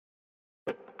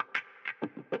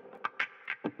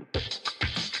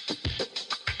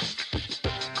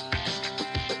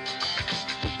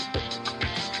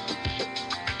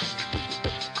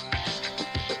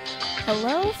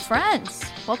Hello, friends.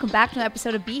 Welcome back to an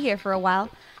episode of Be Here for a While.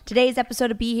 Today's episode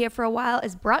of Be Here for a While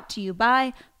is brought to you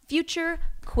by Future,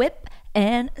 Quip,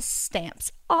 and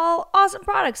Stamps. All awesome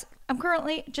products. I'm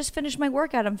currently just finished my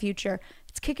workout on Future.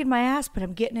 It's kicking my ass, but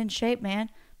I'm getting in shape, man.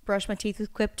 Brushed my teeth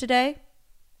with Quip today.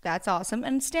 That's awesome.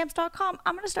 And Stamps.com,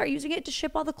 I'm going to start using it to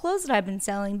ship all the clothes that I've been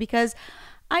selling because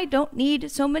I don't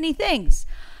need so many things.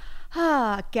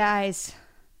 Guys,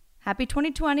 happy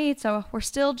 2020. So we're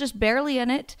still just barely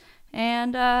in it.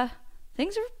 And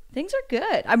things are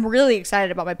good. I'm really excited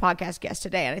about my podcast guest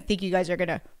today, and I think you guys are going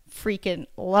to freaking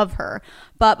love her.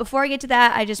 But before I get to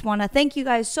that, I just want to thank you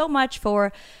guys so much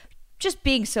for just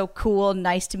being so cool and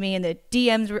nice to me and the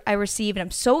DMs I receive. And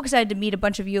I'm so excited to meet a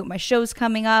bunch of you at my shows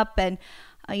coming up. And,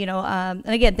 and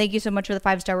again, thank you so much for the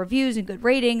 5-star reviews and good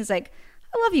ratings. Like,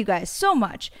 I love you guys so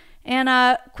much.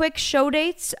 And quick show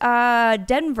dates,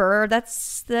 Denver,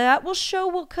 is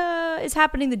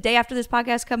happening the day after this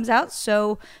podcast comes out.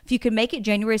 So if you can make it,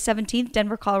 January 17th,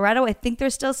 Denver, Colorado, I think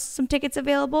there's still some tickets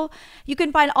available. You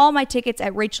can find all my tickets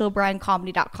at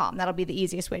rachelebriencomedy.com. That'll be the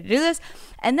easiest way to do this.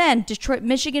 And then Detroit,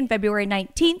 Michigan, February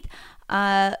 19th.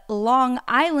 Long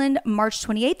Island, March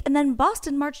 28th, and then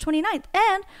Boston, March 29th.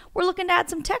 And we're looking to add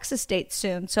some Texas dates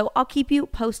soon, so I'll keep you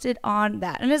posted on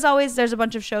that. And as always, there's a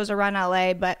bunch of shows around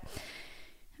LA, but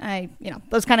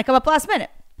those kind of come up last minute.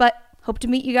 But hope to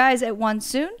meet you guys at one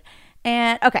soon.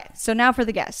 And okay, so now for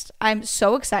the guest. I'm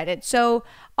so excited. So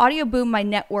Audio Boom, my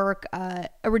network,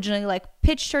 originally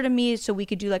pitched her to me so we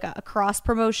could do a cross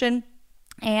promotion.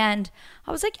 And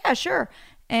I was like, yeah, sure.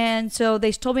 And so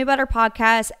they told me about our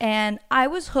podcast, and I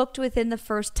was hooked within the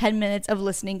first 10 minutes of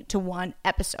listening to one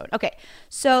episode. Okay,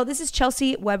 so this is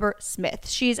Chelsey Weber Smith.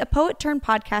 She's a poet turned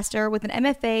podcaster with an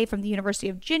MFA from the University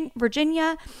of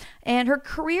Virginia, and her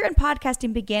career in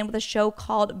podcasting began with a show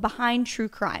called Behind True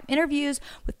Crime, interviews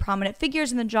with prominent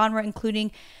figures in the genre,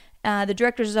 including the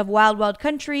directors of Wild Wild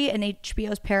Country and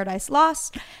HBO's Paradise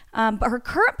Lost. But her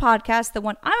current podcast, the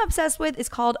one I'm obsessed with, is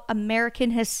called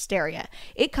American Hysteria.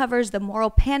 It covers the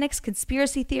moral panics,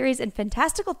 conspiracy theories, and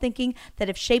fantastical thinking that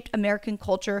have shaped American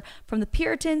culture from the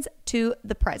Puritans to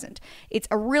the present. It's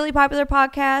a really popular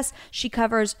podcast. She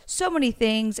covers so many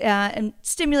things and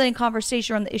stimulating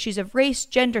conversation on the issues of race,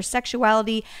 gender,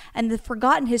 sexuality, and the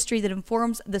forgotten history that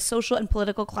informs the social and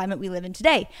political climate we live in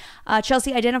today.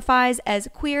 Chelsey identifies as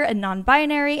queer and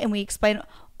non-binary, and we explain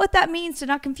what that means to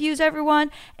not confuse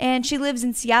everyone. And she lives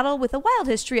in Seattle with a wild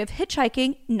history of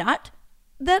hitchhiking. Not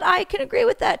that I can agree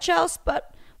with that, Chelsey,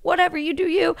 but whatever, you do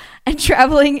you. And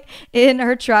traveling in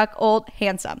her truck, Old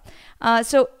Handsome.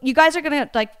 So you guys are gonna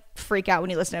freak out when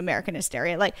you listen to American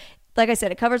Hysteria. Like I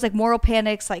said, it covers moral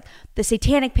panics, like the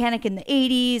satanic panic in the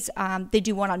 80s. They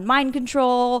do one on mind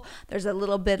control. There's a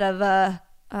little bit of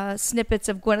snippets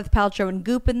of Gwyneth Paltrow and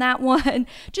Goop in that one.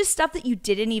 Just stuff that you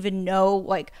didn't even know,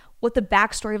 what the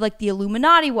backstory of the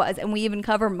Illuminati was. And we even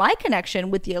cover my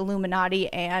connection with the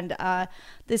Illuminati and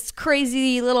this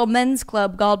crazy little men's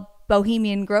club called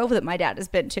Bohemian Grove that my dad has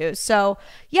been to. So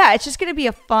yeah, it's just going to be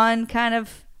a fun, kind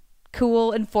of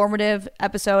cool, informative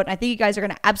episode. I think you guys are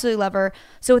going to absolutely love her.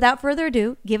 So without further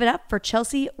ado, give it up for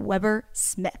Chelsey Weber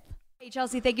Smith. Hey,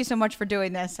 Chelsey, thank you so much for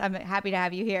doing this. I'm happy to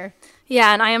have you here.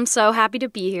 Yeah, and I am so happy to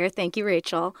be here. Thank you,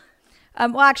 Rachel.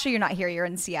 Well, actually, you're not here. You're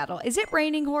in Seattle. Is it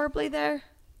raining horribly there?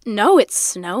 No, it's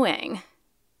snowing.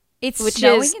 It's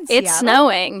snowing in Seattle? It's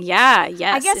snowing. Yeah,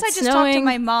 yes. I guess I just talked to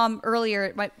my mom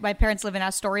earlier. My parents live in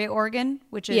Astoria, Oregon,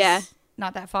 which is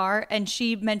not that far, and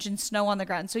she mentioned snow on the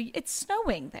ground. So it's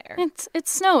snowing there.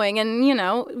 It's snowing, and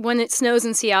when it snows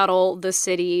in Seattle, the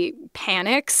city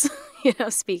panics.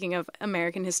 Speaking of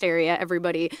American Hysteria,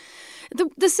 everybody,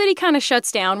 the city kind of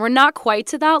shuts down. We're not quite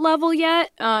to that level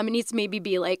yet. It needs to maybe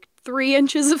be 3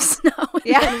 inches of snow,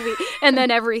 and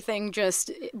then everything just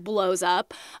blows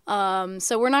up.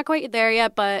 So we're not quite there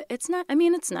yet, but it's not. I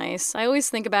mean, it's nice. I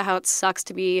always think about how it sucks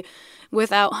to be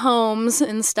without homes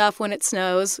and stuff when it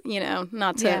snows.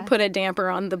 Not to put a damper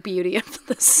on the beauty of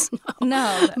the snow.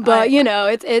 No, but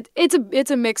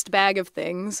it's a mixed bag of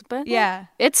things. But yeah,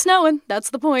 it's snowing. That's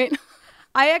the point.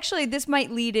 This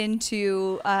might lead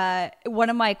into one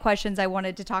of my questions I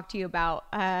wanted to talk to you about.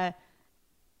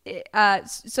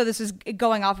 So this is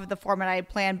going off of the format I had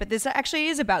planned, but this actually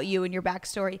is about you and your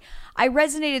backstory. I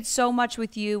resonated so much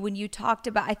with you when you talked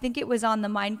about, I think it was on the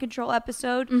mind control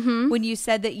episode, when you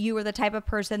said that you were the type of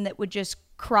person that would just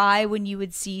cry when you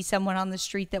would see someone on the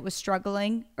street that was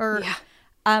struggling. I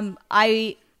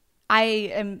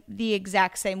am the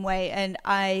exact same way, and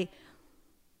I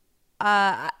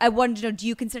wanted to know, do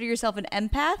you consider yourself an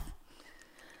empath?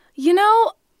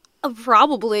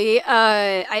 Probably.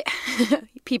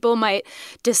 People might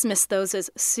dismiss those as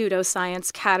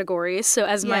pseudoscience categories. So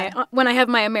when I have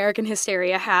my American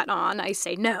hysteria hat on, I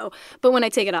say no. But when I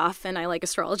take it off and I like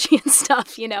astrology and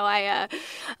stuff,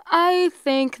 I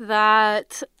think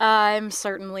that I'm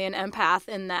certainly an empath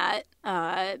in that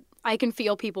I can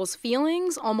feel people's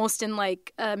feelings almost in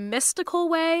like a mystical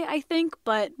way, I think.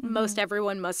 But most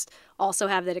everyone must also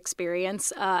have that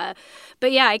experience.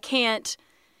 But yeah, I can't.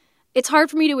 It's hard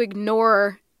for me to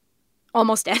ignore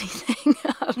almost anything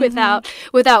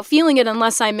without feeling it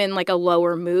unless I'm in like a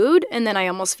lower mood. And then I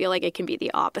almost feel like it can be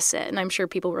the opposite. And I'm sure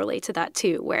people relate to that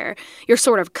too, where you're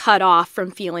sort of cut off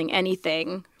from feeling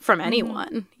anything from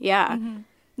anyone. Yeah.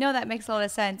 No, that makes a lot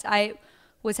of sense. I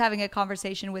was having a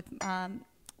conversation with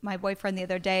my boyfriend the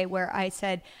other day where I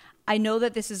said, I know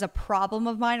that this is a problem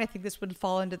of mine. I think this would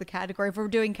fall into the category if we're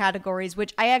doing categories,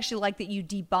 which I actually like that you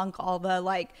debunk all the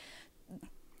like,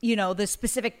 the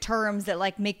specific terms that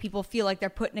like make people feel like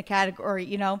they're put in a category,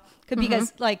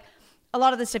 because like a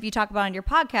lot of the stuff you talk about on your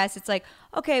podcast, it's like,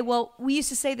 okay, well, we used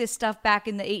to say this stuff back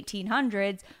in the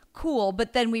 1800s. Cool.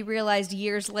 But then we realized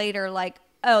years later, like,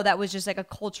 oh, that was just like a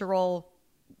cultural,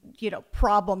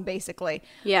 problem basically.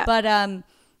 Yeah.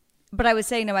 But I was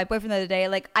saying to my boyfriend the other day,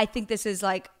 like, I think this is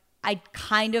like, I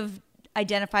kind of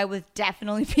identify with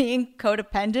definitely being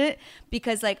codependent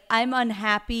because like I'm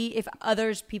unhappy if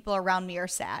people around me are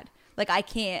sad. Like I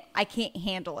can't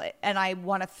handle it and I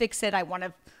want to fix it. I want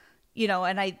to,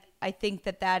 and I think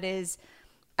that is,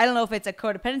 I don't know if it's a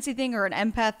codependency thing or an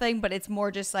empath thing, but it's more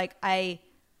just like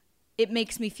it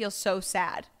makes me feel so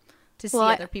sad to see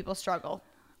other people struggle.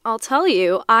 I'll tell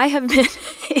you, I have been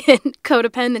in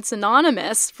Codependence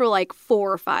Anonymous for like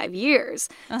 4 or 5 years.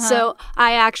 So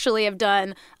I actually have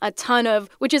done a ton of,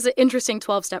 which is an interesting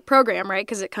 12-step program, right?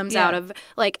 Because it comes out of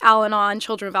like Al-Anon,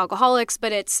 Children of Alcoholics,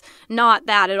 but it's not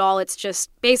that at all. It's just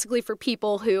basically for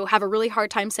people who have a really hard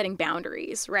time setting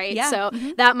boundaries, right? Yeah. So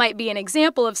that might be an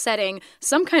example of setting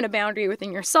some kind of boundary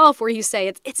within yourself where you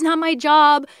say, it's not my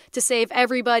job to save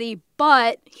everybody,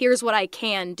 but here's what I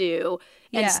can do.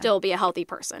 And still be a healthy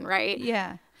person, right?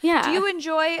 Yeah. Yeah. Do you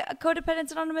enjoy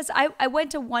Codependence Anonymous? I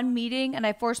went to one meeting and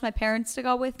I forced my parents to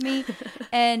go with me.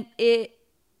 And it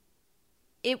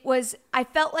was, I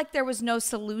felt like there was no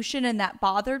solution and that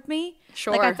bothered me.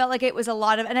 Sure. Like I felt like it was a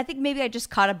lot of, and I think maybe I just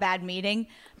caught a bad meeting.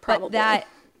 Probably. But that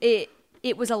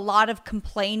it was a lot of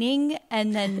complaining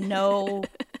and then no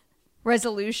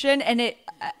resolution. And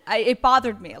it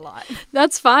bothered me a lot.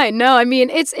 That's fine. No, I mean,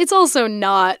 it's also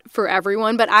not for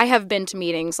everyone, but I have been to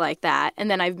meetings like that. And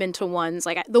then I've been to ones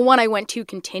like the one I went to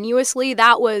continuously.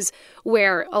 That was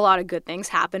where a lot of good things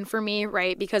happened for me,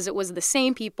 right? Because it was the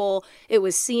same people. It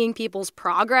was seeing people's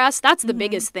progress. That's the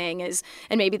biggest thing is,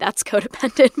 and maybe that's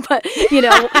codependent, but,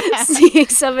 seeing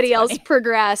somebody else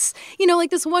progress. Like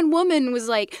this one woman was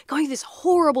like going through this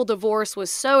horrible divorce,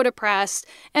 was so depressed.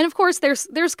 And of course,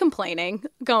 there's complaining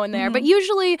going there. But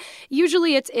usually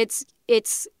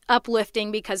it's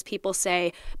uplifting because people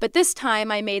say, but this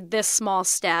time I made this small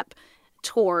step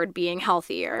toward being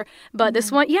healthier. But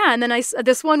this one, and then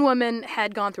this one woman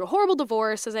had gone through a horrible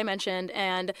divorce, as I mentioned,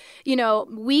 and,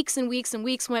 weeks and weeks and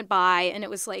weeks went by, and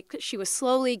it was like she was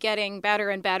slowly getting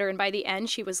better and better, and by the end,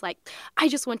 she was like, I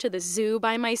just went to the zoo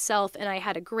by myself, and I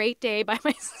had a great day by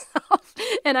myself,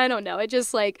 and I don't know, it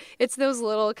just like, it's those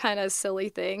little kind of silly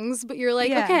things, but you're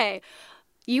like, okay,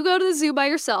 you go to the zoo by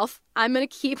yourself. I'm going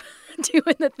to keep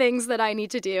doing the things that I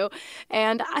need to do.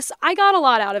 And I got a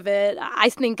lot out of it. I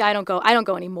think I don't go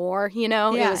anymore,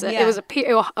 It was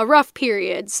a rough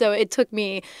period. So it took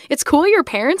me, it's cool your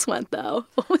parents went though.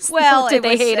 Did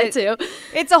they hate it too?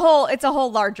 It's a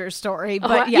whole larger story,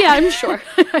 but yeah, I'm sure.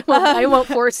 I won't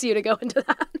force you to go into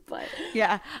that, but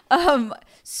yeah.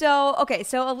 So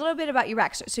a little bit about your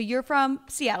backstory. So you're from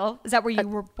Seattle. Is that where you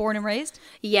were born and raised?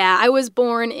 Yeah, I was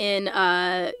born in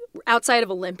outside of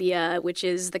Olympia, which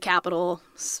is the capital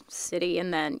city,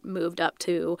 and then moved up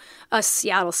to a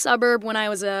Seattle suburb when I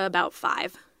was about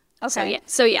 5. Okay.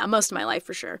 So yeah, most of my life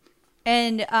for sure.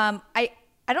 And I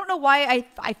don't know why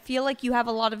I feel like you have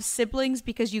a lot of siblings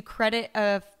because you credit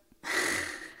a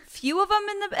few of them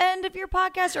in the end of your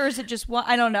podcast, or is it just one?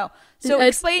 I don't know. So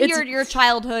explain your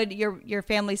childhood, your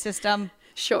family system.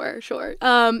 Sure.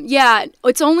 Yeah,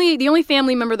 the only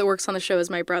family member that works on the show is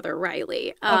my brother,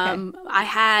 Riley. I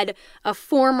had a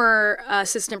former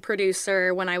assistant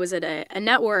producer when I was at a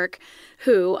network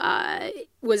who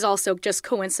was also just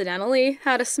coincidentally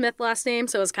had a Smith last name,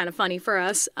 so it was kind of funny for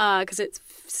us because it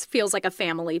feels like a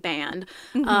family band.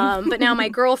 But now my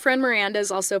girlfriend Miranda is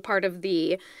also part of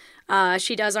the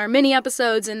she does our mini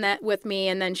episodes in that with me,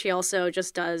 and then she also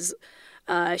just does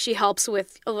She helps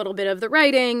with a little bit of the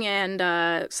writing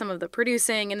and some of the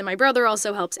producing. And then my brother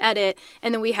also helps edit.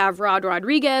 And then we have Rod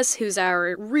Rodriguez, who's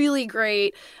our really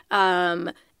great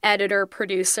editor,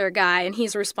 producer guy, and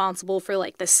he's responsible for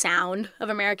like the sound of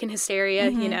American Hysteria,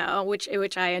 you know, which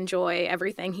I enjoy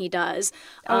everything he does.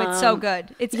 Oh, it's so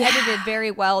good. It's edited very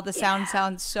well. The sound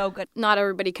sounds so good. Not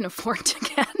everybody can afford to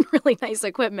get really nice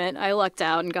equipment. I lucked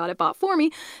out and got it bought for me,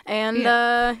 and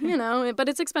you know, but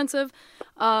it's expensive.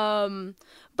 You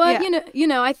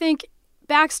know, I think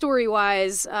backstory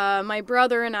wise, my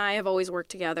brother and I have always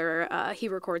worked together. He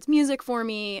records music for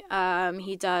me.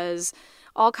 He does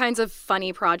all kinds of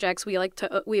funny projects. We've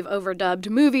overdubbed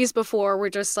movies before. We're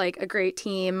just like a great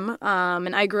team.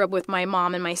 And I grew up with my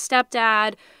mom and my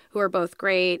stepdad, who are both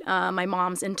great. My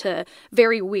mom's into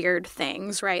very weird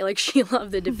things, right? Like she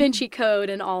loved the Da Vinci Code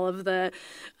and all of the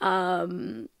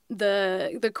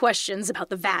questions about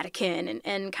the Vatican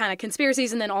and kind of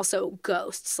conspiracies, and then also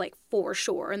ghosts, like for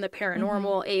sure, and the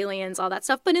paranormal, aliens, all that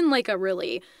stuff, but in like a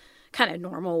really kind of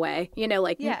normal way, you know,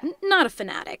 like not a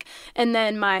fanatic. And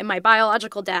then my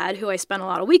biological dad, who I spent a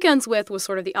lot of weekends with, was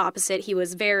sort of the opposite. He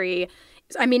was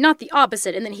not the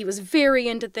opposite, and then he was very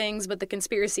into things, but the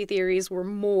conspiracy theories were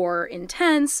more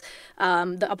intense.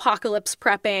 The apocalypse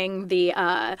prepping,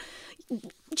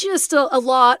 just a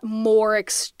lot more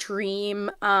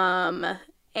extreme,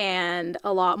 and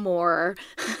a lot more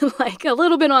like a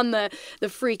little bit on the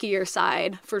freakier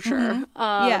side for sure.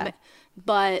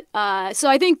 But so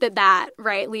I think that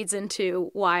right leads into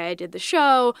why I did the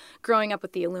show, growing up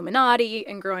with the Illuminati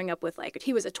and growing up with like,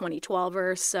 he was a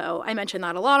 2012er. So I mentioned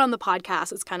that a lot on the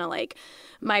podcast. It's kind of like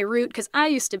my root, because I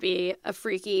used to be a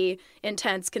freaky,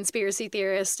 intense conspiracy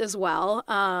theorist as well.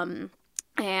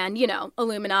 And, you know,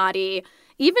 Illuminati,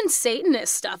 even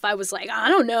Satanist stuff, I was like, I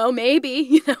don't know,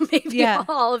 maybe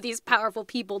all of these powerful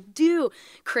people do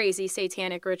crazy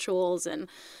satanic rituals and,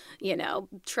 you know,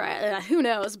 who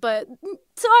knows? But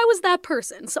so I was that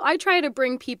person. So I try to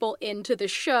bring people into the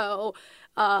show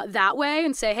that way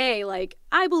and say, hey, like,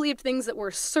 I believed things that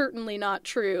were certainly not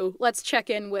true. Let's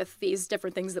check in with these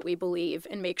different things that we believe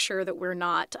and make sure that we're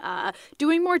not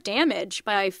doing more damage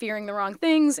by fearing the wrong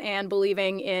things and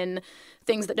believing in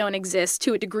things that don't exist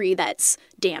to a degree that's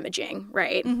damaging,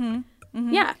 right?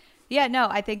 Yeah, no,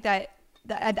 I think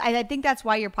I think that's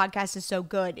why your podcast is so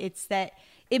good. It's that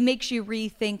it makes you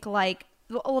rethink, like,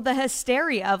 the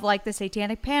hysteria of, like, the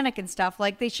satanic panic and stuff.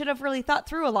 Like, they should have really thought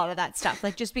through a lot of that stuff.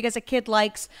 Like, just because a kid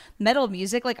likes metal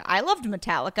music, like, I loved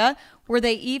Metallica. Were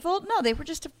they evil? No, they were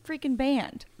just a freaking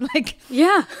band. Like,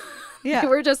 yeah. They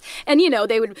were just, and, you know,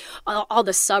 they would, all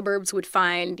the suburbs would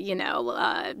find, you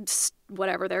know,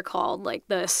 whatever they're called, like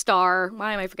the star,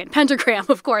 why am I forgetting? Pentagram,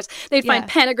 of course. They'd find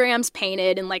pentagrams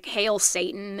painted and like Hail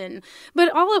Satan.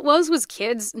 But all it was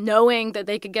kids knowing that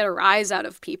they could get a rise out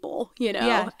of people, you know?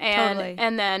 Yeah, and, totally.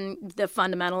 And then the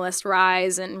fundamentalist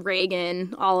rise and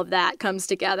Reagan, all of that comes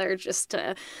together just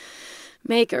to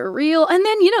make a real, and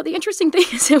then, you know, the interesting thing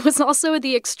is it was also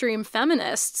the extreme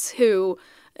feminists who,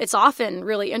 it's often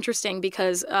really interesting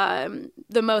because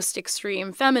the most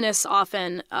extreme feminists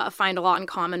often find a lot in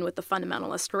common with the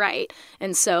fundamentalist right.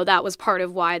 And so that was part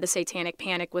of why the Satanic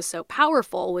Panic was so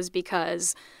powerful, was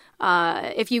because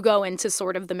if you go into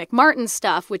sort of the McMartin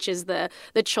stuff, which is the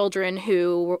children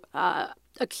who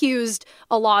accused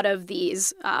a lot of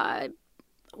these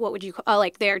what would you call,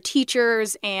 like their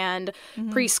teachers and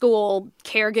preschool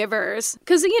caregivers.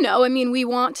 Because, you know, I mean, we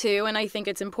want to, and I think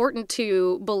it's important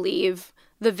to believe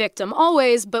the victim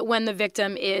always, but when the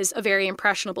victim is a very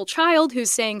impressionable child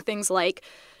who's saying things like,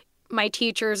 my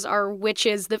teachers are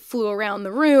witches that flew around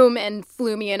the room and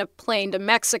flew me in a plane to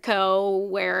Mexico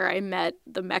where I met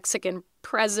the Mexican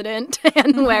president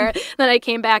and where then I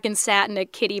came back and sat in a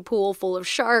kiddie pool full of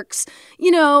sharks,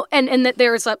 you know, and that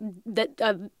there's a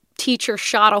teacher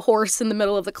shot a horse in the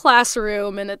middle of the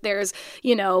classroom and that there's,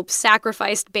 you know,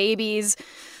 sacrificed babies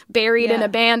buried in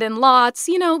abandoned lots.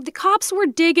 You know, the cops were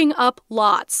digging up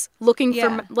lots looking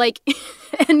for, like,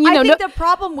 and, you know. I think the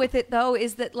problem with it, though,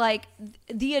 is that, like,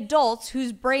 the adults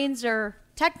whose brains are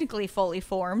technically fully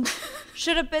formed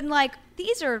should have been like,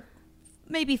 these are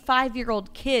maybe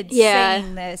 5-year-old kids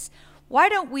saying this. Why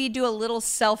don't we do a little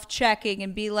self-checking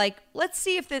and be like, let's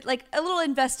see if it, like, a little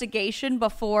investigation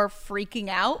before freaking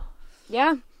out?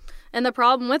 Yeah. And the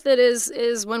problem with it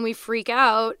is when we freak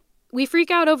out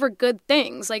over good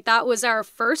things. Like, that was our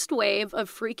first wave of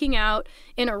freaking out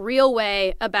in a real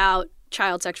way about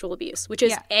child sexual abuse, which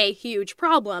is a huge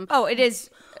problem. Oh, it is.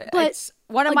 But it's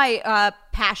one of my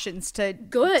passions to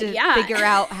figure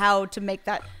out how to make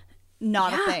that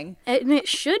not a thing. And it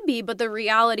should be, but the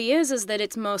reality is that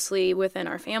it's mostly within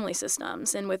our family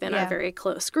systems and within our very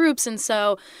close groups. And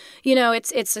so, you know,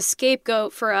 it's a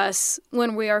scapegoat for us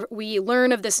when we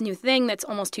learn of this new thing that's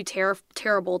almost too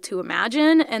terrible to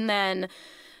imagine, and then,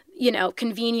 you know,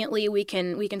 conveniently we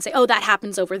can say, oh, that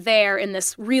happens over there in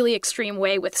this really extreme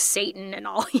way with Satan and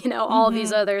all, you know, all of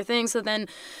these other things. So then,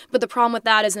 but the problem with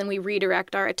that is then we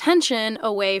redirect our attention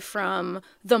away from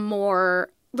the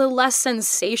less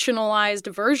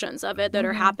sensationalized versions of it that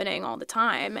are happening all the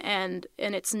time. And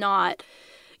it's not,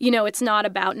 you know, it's not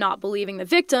about not believing the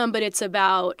victim, but it's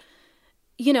about,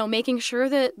 you know, making sure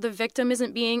that the victim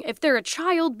isn't being, if they're a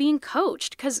child, being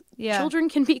coached, because children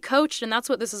can be coached. And that's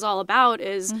what this is all about,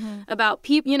 is about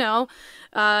people, you know.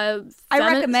 I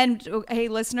recommend, hey,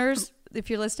 listeners, if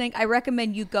you're listening, I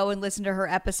recommend you go and listen to her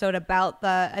episode about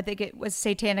I think it was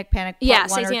Satanic Panic Part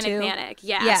 1 or 2. Satanic Panic.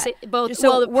 Yeah. Both.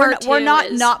 So we're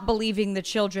not believing the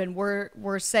children.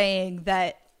 We're saying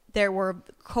that they were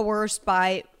coerced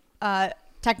by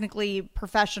technically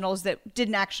professionals that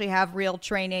didn't actually have real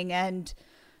training and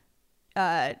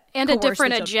a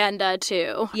different agenda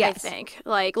too. Yes. I think,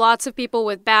 like, lots of people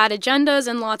with bad agendas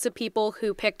and lots of people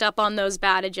who picked up on those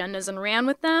bad agendas and ran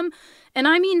with them. And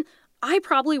I mean, I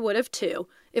probably would have too,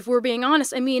 if we're being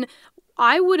honest. I mean,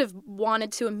 I would have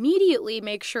wanted to immediately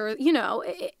make sure, you know,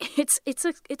 it's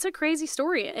a crazy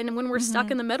story. And when we're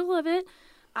stuck in the middle of it,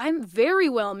 I'm very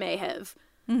well may have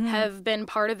been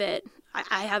part of it.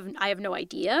 I have no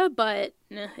idea, but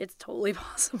it's totally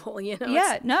possible, you know.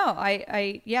 Yeah, no,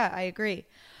 I agree.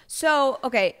 So,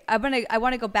 okay, I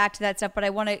want to go back to that stuff, but I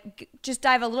want to just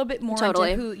dive a little bit more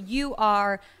into who you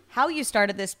are, how you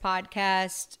started this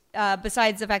podcast,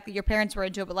 besides the fact that your parents were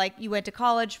into it, but like you went to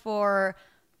college for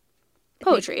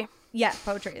poetry.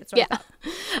 Poetry. That's what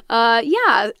I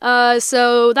thought.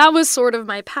 So that was sort of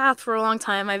my path for a long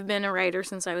time. I've been a writer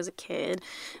since I was a kid.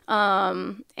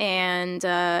 And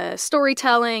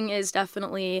storytelling is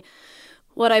definitely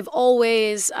what I've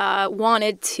always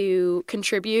wanted to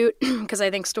contribute, because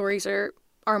I think stories are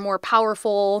more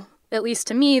powerful, at least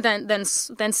to me, than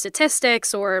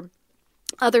statistics or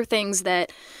other things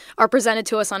that are presented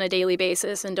to us on a daily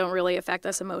basis and don't really affect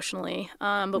us emotionally.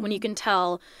 But when you can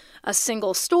tell a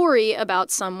single story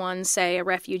about someone, say a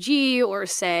refugee or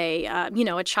say,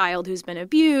 a child who's been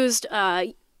abused,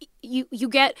 you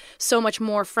get so much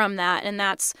more from that. And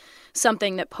that's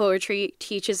something that poetry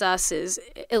teaches us, is,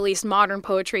 at least modern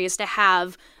poetry, is to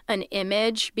have an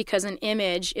image, because an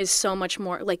image is so much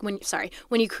more like when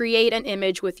you create an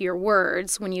image with your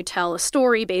words, when you tell a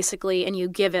story basically and you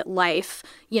give it life,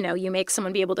 you know, you make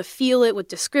someone be able to feel it with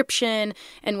description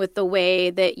and with the way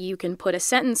that you can put a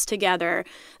sentence together,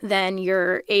 then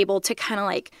you're able to kind of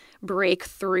like break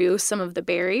through some of the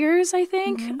barriers, I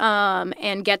think,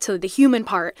 and get to the human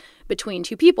part between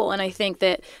two people. And I think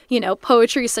that, you know,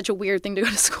 poetry is such a weird thing to go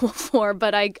to school for,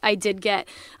 but I did get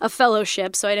a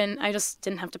fellowship, so I just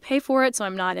didn't have to pay for it, so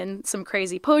I'm not in some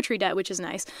crazy poetry debt, which is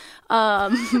nice,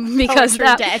 because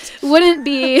that wouldn't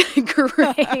be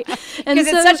great.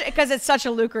 Because it's such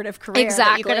a lucrative career.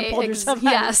 Exactly. That you could have pulled yourself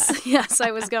out. Yes,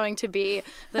 I was going to be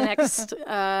the next.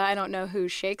 I don't know who,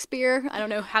 Shakespeare. I don't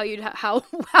know how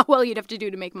well you'd have to do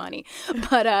to make money,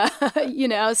 but you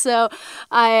know. So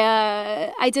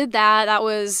I did that. That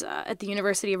was at the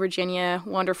University of Virginia.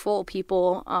 Wonderful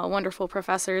people, wonderful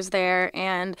professors there,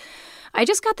 and I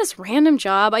just got this random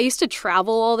job. I used to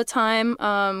travel all the time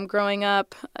growing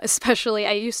up, especially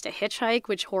I used to hitchhike,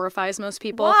 which horrifies most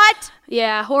people. What?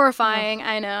 Yeah, horrifying.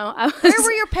 I know. Where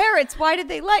were your parents? Why did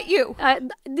they let you?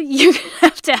 You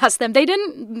have to ask them. They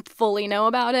didn't fully know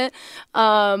about it,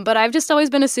 but I've just always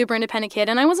been a super independent kid,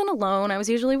 and I wasn't alone. I was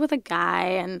usually with a guy,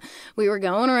 and we were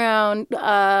going around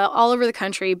all over the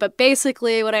country. But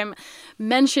basically what I'm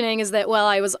mentioning is that while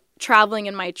I was traveling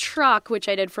in my truck, which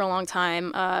I did for a long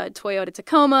time, Toyota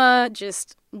Tacoma,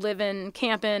 just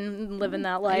camping, living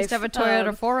that life. I used to have a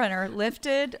Toyota 4Runner,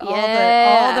 lifted, all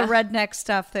the redneck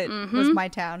stuff that was my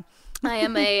town. I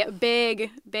am a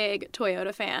big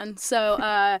Toyota fan.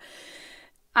 So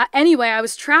anyway, I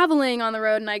was traveling on the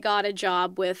road, and I got a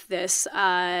job with this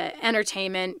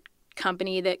entertainment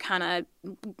company that kind of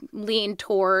leaned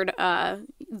toward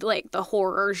like the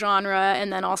horror genre,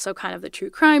 and then also kind of the true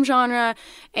crime genre.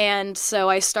 And so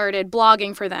I started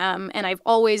blogging for them, and I've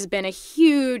always been a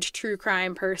huge true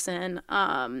crime person,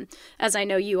 as I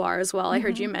know you are as well. I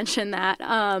heard you mention that.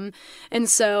 And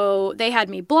so they had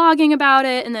me blogging about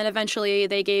it, and then eventually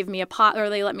they gave me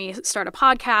they let me start a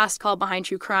podcast called Behind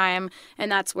True Crime,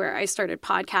 and that's where I started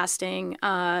podcasting.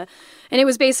 And it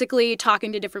was basically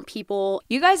talking to different people.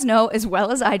 You guys know as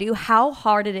well as I do how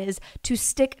hard it is to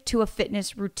stick to a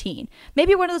fitness routine. Maybe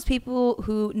you're one of those people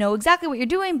who know exactly what you're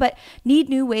doing, but need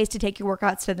new ways to take your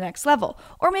workouts to the next level.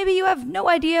 Or maybe you have no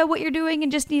idea what you're doing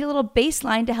and just need a little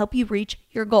baseline to help you reach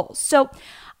your goals. So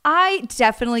I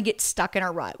definitely get stuck in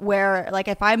a rut where, like,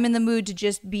 if I'm in the mood to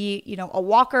just be, a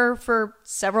walker for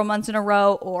several months in a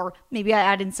row, or maybe I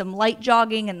add in some light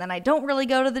jogging and then I don't really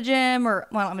go to the gym, or,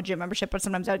 well, I'm a gym membership, but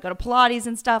sometimes I would go to Pilates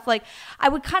and stuff. Like, I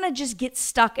would kind of just get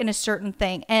stuck in a certain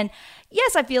thing. And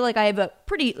yes, I feel like I have a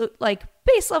pretty,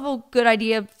 base level good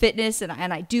idea of fitness and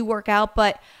I do work out,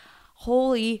 but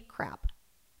holy crap.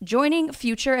 Joining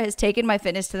Future has taken my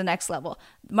fitness to the next level.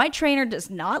 My trainer does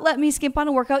not let me skimp on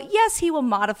a workout. Yes, he will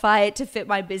modify it to fit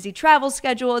my busy travel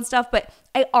schedule and stuff, but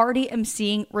I already am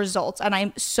seeing results and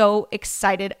I'm so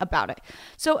excited about it.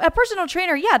 So a personal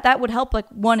trainer, yeah, that would help, like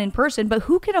one in person, but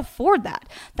who can afford that?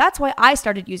 That's why I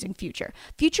started using Future.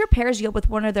 Future pairs you up with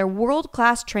one of their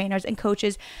world-class trainers and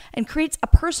coaches and creates a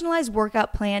personalized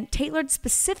workout plan tailored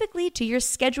specifically to your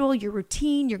schedule, your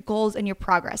routine, your goals, and your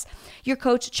progress. Your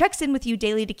coach checks in with you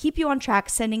daily to keep you on track,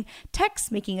 sending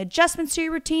texts, making adjustments to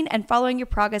your routine, and following your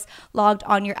progress logged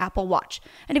on your Apple Watch.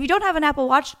 And if you don't have an Apple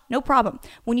Watch, no problem.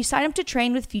 When you sign up to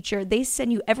train with Future, they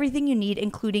send you everything you need,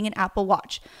 including an Apple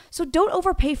Watch. So don't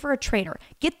overpay for a trainer.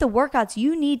 Get the workouts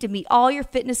you need to meet all your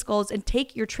fitness goals and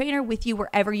take your trainer with you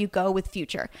wherever you go with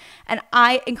Future. And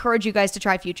I encourage you guys to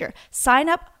try Future. Sign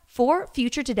up for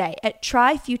Future today at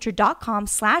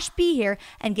tryfuture.com/behere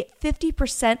and get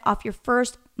 50% off your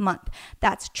first month.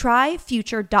 That's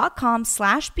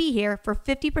tryfuture.com/behere for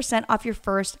 50% off your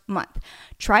first month.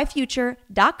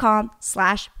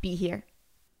 Tryfuture.com/behere.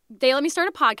 They let me start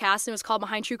a podcast, and it was called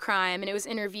Behind True Crime, and it was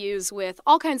interviews with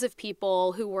all kinds of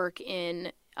people who work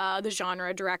in the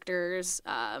genre, directors,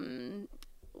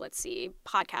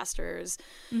 podcasters,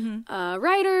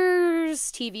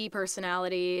 writers, TV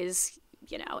personalities,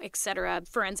 etc.,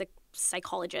 forensic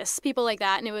psychologists, people like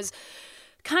that. And it was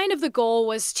kind of, the goal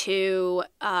was to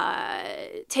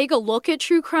take a look at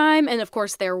true crime and, of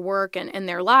course, their work and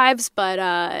their lives,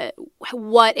 but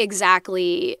what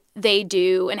exactly they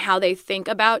do and how they think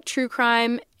about true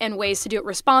crime and ways to do it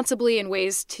responsibly and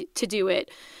ways to do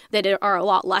it that are a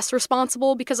lot less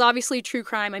responsible. Because obviously true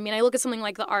crime, I mean, I look at something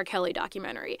like the R. Kelly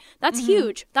documentary. That's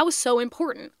huge. That was so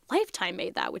important. Lifetime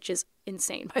made that, which is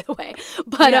insane, by the way.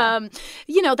 But,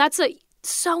 that's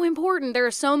so important. There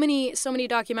are so many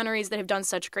documentaries that have done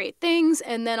such great things.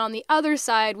 And then on the other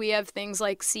side, we have things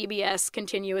like CBS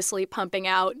continuously pumping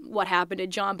out What Happened to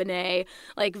John Bonet,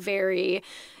 like very,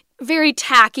 very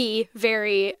tacky,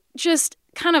 very just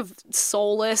kind of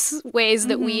soulless ways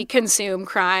that we consume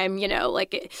crime,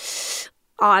 like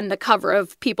on the cover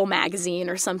of People magazine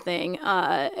or something,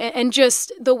 and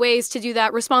just the ways to do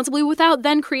that responsibly without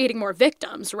then creating more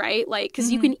victims, right? Like,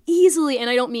 because you can easily, and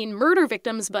I don't mean murder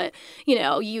victims, but,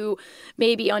 you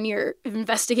maybe on your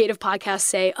investigative podcast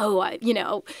say,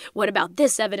 what about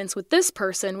this evidence with this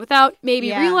person, without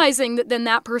maybe realizing that then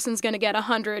that person's going to get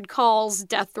 100 calls,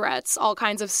 death threats, all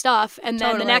kinds of stuff. And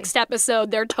then the next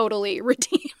episode, they're totally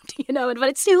redeemed, but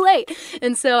it's too late.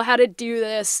 And so how to do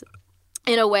this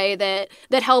in a way that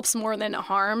helps more than it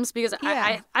harms, because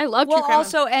I love true crime. Well,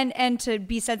 also, and to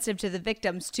be sensitive to the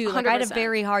victims too. Like 100%. I had a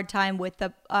very hard time with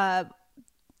the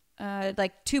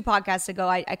 2 podcasts ago,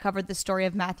 I covered the story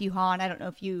of Matthew Hahn. I don't know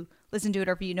if you listened to it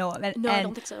or if you know him. No, I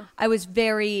don't think so. I was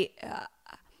very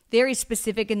very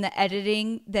specific in the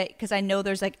editing, that because I know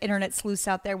there's like internet sleuths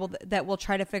out there that will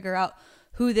try to figure out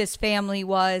who this family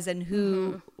was and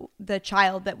who the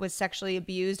child that was sexually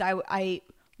abused. I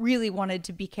really wanted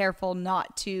to be careful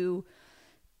not to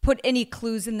put any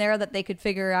clues in there that they could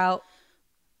figure out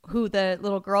who the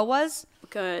little girl was.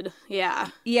 Good. Yeah.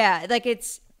 Yeah. Like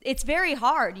it's very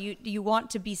hard. You want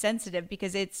to be sensitive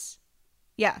because it's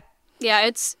kind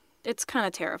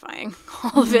of terrifying.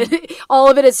 All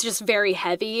of it is just very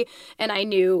heavy. And I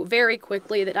knew very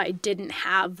quickly that I didn't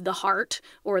have the heart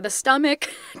or the stomach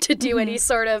to do any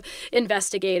sort of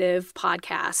investigative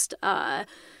podcast.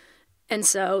 And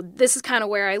so this is kind of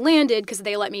where I landed, because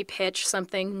they let me pitch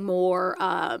something more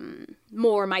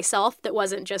myself that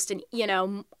wasn't just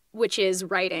which is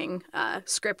writing,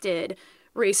 scripted,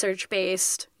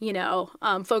 research-based,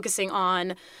 focusing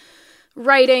on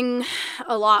writing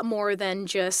a lot more than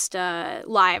just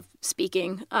live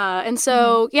speaking. And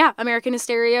so, American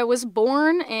Hysteria was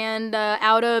born, and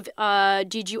out of,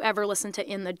 did you ever listen to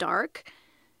In the Dark?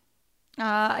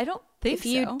 I don't If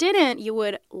you didn't, you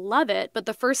would love it. But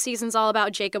the first season's all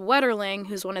about Jacob Wetterling,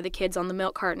 who's one of the kids on the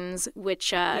milk cartons,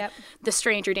 which the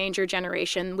Stranger Danger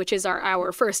generation, which is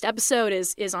our first episode,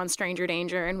 is on Stranger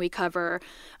Danger. And we cover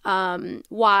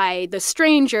why the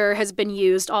stranger has been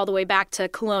used all the way back to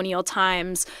colonial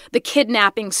times, the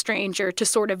kidnapping stranger, to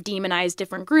sort of demonize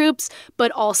different groups,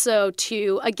 but also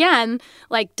to, again,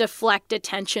 like deflect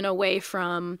attention away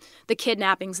from the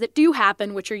kidnappings that do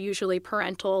happen, which are usually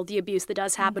parental, the abuse that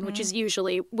does happen, which is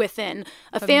usually within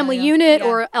a family unit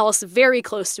or else very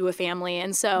close to a family.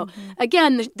 And so,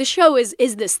 again, the show is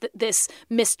this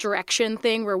misdirection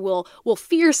thing where we'll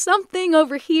fear something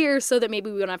over here so that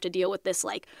maybe we don't have to deal with this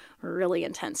like really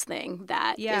intense thing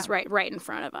that is right in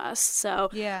front of us. So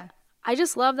I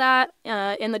just love that.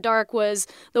 In the Dark was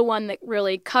the one that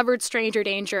really covered Stranger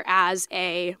Danger as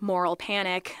a moral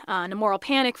panic. And a moral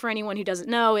panic, for anyone who doesn't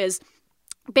know, is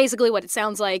basically what it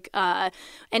sounds like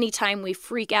anytime we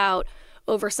freak out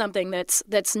over something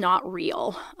that's not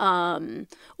real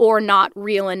or not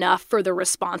real enough for the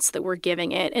response that we're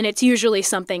giving it. And it's usually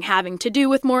something having to do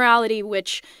with morality,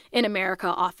 which in America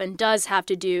often does have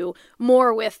to do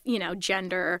more with,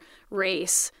 gender,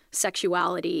 race,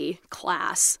 sexuality,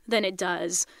 class than it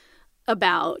does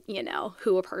about,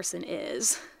 who a person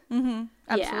is. Mm-hmm.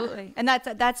 Absolutely. And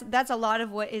that's a lot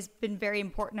of what has been very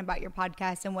important about your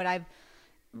podcast, and what I've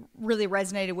really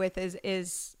resonated with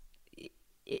is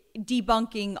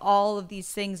debunking all of these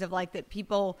things of like that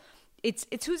people, it's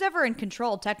who's ever in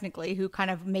control technically who kind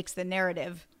of makes the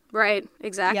narrative. Right.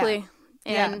 Exactly.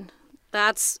 And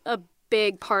that's a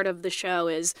big part of the show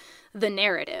is the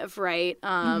narrative, right?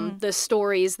 The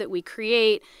stories that we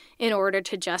create in order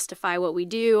to justify what we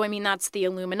do. I mean, that's the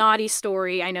Illuminati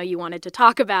story. I know you wanted to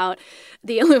talk about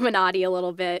the Illuminati a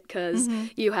little bit because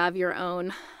you have your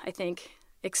own, I think,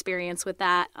 experience with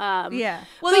that. Well, the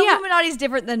Illuminati is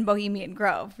different than Bohemian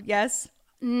Grove. Yes.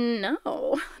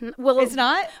 No. Well, it's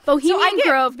not. Bohemian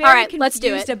Grove. All right, let's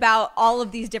do it. About all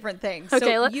of these different things. Okay.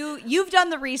 So you've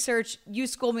done the research. You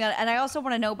schooled me on it, and I also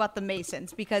want to know about the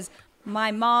Masons because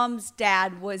my mom's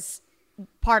dad was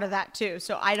part of that too.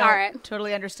 So I don't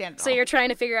totally understand it. So you're trying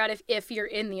to figure out if you're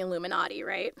in the Illuminati,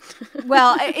 right?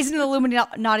 Well, isn't the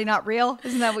Illuminati not real?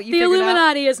 Isn't that what you figured out? The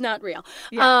Illuminati is not real.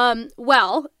 Yeah.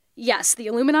 Well, yes, the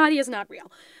Illuminati is not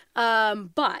real.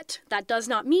 But that does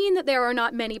not mean that there are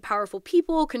not many powerful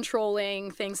people controlling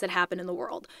things that happen in the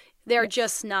world. They're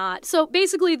just not. So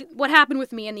basically what happened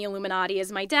with me and the Illuminati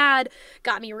is my dad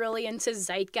got me really into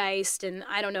Zeitgeist. And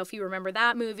I don't know if you remember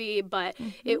that movie, but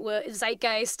it was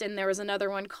Zeitgeist. And there was another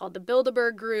one called the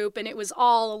Bilderberg Group. And it was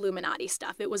all Illuminati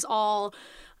stuff. It was all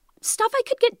stuff I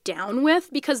could get down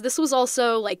with because this was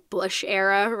also like Bush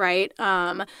era, right?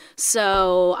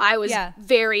 So I was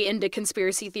very into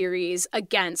conspiracy theories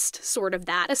against sort of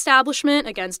that establishment,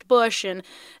 against Bush, and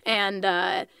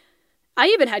I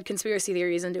even had conspiracy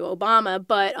theories into Obama,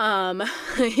 but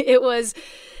it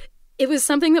was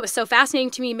something that was so fascinating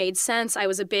to me, made sense. I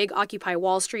was a big Occupy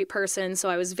Wall Street person, so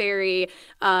I was very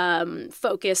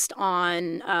focused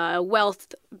on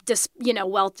wealth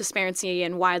disparity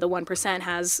and why the 1%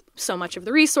 has so much of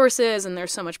the resources and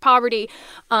there's so much poverty.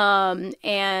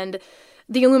 And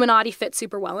the Illuminati fit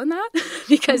super well in that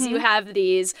because you have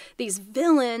these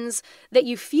villains that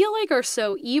you feel like are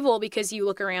so evil because you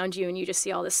look around you and you just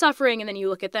see all this suffering, and then you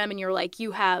look at them and you're like,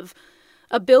 you have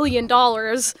 $1 billion.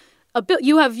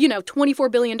 You have,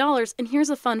 $24 billion. And here's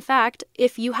a fun fact.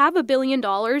 If you have $1 billion,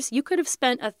 you could have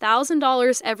spent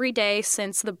 $1,000 every day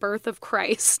since the birth of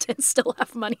Christ and still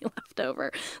have money left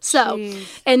over. So,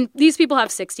 and these people have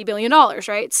 $60 billion,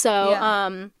 right?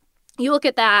 So, you look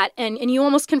at that and you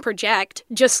almost can project,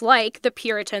 just like the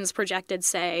Puritans projected,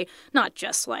 say, not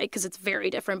just like, because it's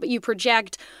very different, but you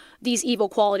project these evil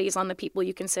qualities on the people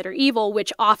you consider evil,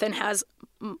 which often has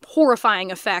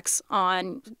horrifying effects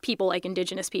on people like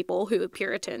Indigenous people who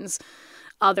Puritans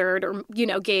othered or,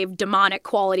 gave demonic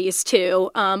qualities to.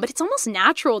 But it's almost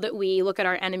natural that we look at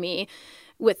our enemy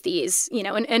with these,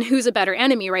 and who's a better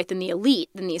enemy, right, than the elite,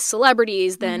 than these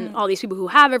celebrities, than all these people who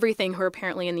have everything who are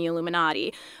apparently in the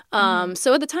Illuminati.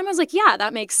 So at the time I was like, yeah,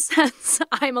 that makes sense.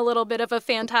 I'm a little bit of a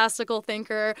fantastical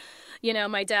thinker.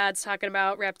 My dad's talking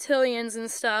about reptilians and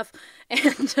stuff.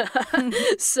 And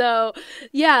so,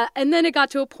 yeah. And then it got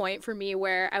to a point for me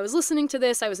where I was listening to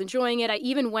this. I was enjoying it. I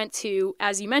even went to,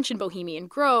 as you mentioned, Bohemian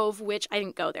Grove, which I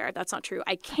didn't go there. That's not true.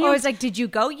 I can't. I was like, did you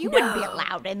go? You wouldn't be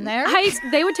allowed in there.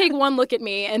 They would take one look at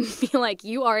me and be like,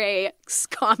 you are a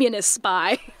communist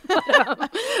spy.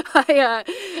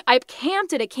 I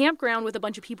camped at a campground with a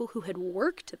bunch of people who had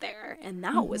worked there, and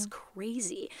that was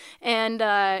crazy. And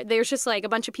there's just like a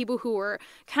bunch of people who were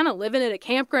kind of living at a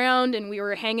campground, and we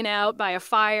were hanging out by a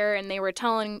fire, and they were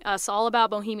telling us all about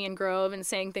Bohemian Grove and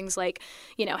saying things like,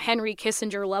 you know, Henry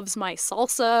Kissinger loves my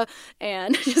salsa,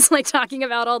 and just like talking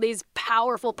about all these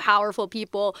powerful, powerful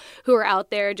people who are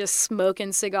out there just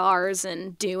smoking cigars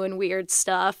and doing weird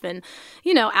stuff. And,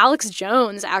 you know, Alex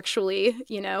Jones, actually,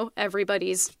 you know,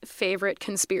 everybody's favorite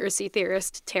conspiracy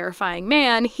theorist, terrifying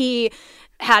man, he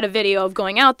had a video of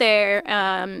going out there,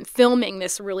 filming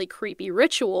this really creepy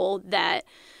ritual that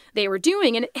they were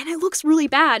doing, and it looks really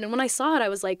bad. And when I saw it, I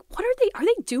was like, what are they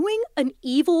doing an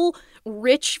evil,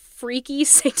 rich, freaky,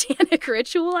 satanic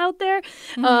ritual out there?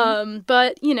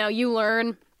 But, you know, you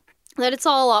learn that it's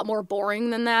all a lot more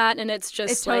boring than that, and it's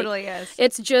just it totally is.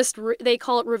 It's just they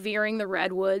call it revering the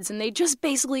redwoods, and they just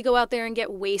basically go out there and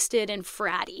get wasted and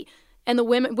fratty, and the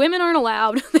women aren't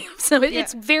allowed. So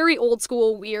it's very old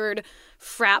school, weird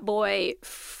frat boy.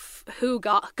 Who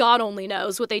God only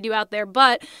knows what they do out there,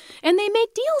 and they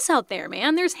make deals out there,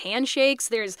 man. There's handshakes.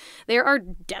 There are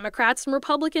Democrats and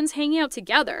Republicans hanging out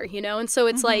together, you know, and so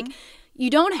it's like, you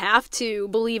don't have to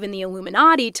believe in the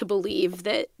Illuminati to believe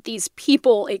that these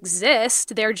people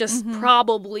exist. They're just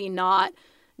probably not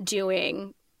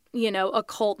doing, you know,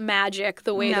 occult magic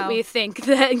the way that we think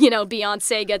that, you know,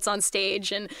 Beyonce gets on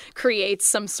stage and creates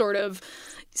some sort of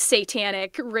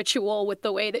satanic ritual with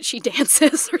the way that she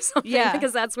dances or something,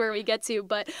 because that's where we get to.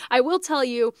 But I will tell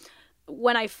you,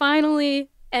 when I finally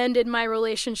ended my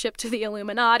relationship to the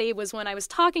Illuminati was when I was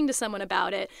talking to someone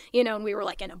about it, you know, and we were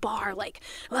like in a bar, like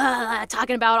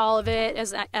talking about all of it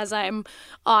as I'm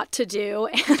ought to do,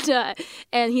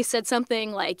 and he said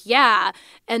something like, yeah,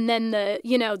 and then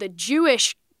the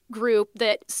Jewish group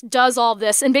that does all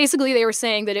this, and basically they were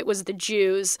saying that it was the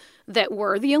Jews that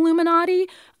were the Illuminati,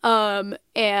 and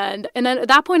then at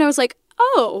that point I was like,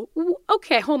 oh,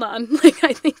 okay, hold on, like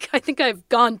I think I've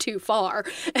gone too far,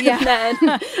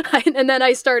 and then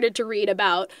I started to read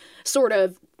about sort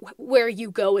of where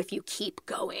you go if you keep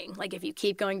going, like if you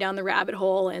keep going down the rabbit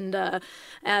hole. And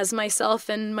as myself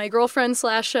and my girlfriend /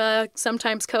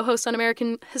 sometimes co-host on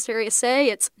American Hysteria say,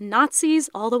 it's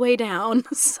Nazis all the way down.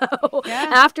 So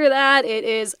after that, it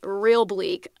is real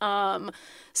bleak.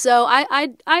 So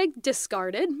I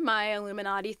discarded my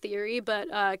Illuminati theory,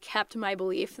 but kept my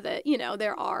belief that, you know,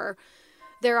 there are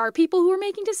people who are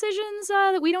making decisions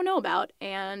that we don't know about,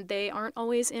 and they aren't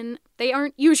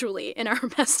usually in our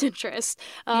best interest.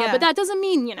 But that doesn't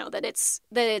mean, you know, that it's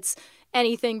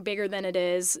anything bigger than it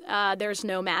is. There's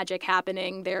no magic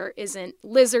happening. There isn't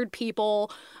lizard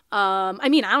people. I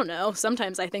mean, I don't know.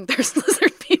 Sometimes I think there's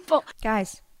lizard people.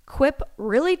 Guys, Quip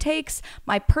really takes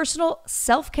my personal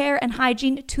self-care and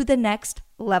hygiene to the next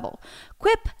level.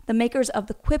 Quip, the makers of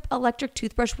the Quip electric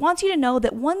toothbrush, wants you to know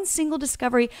that one single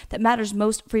discovery that matters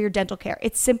most for your dental care.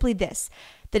 It's simply this,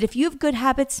 that if you have good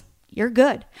habits, you're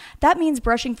good. That means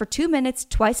brushing for 2 minutes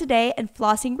twice a day and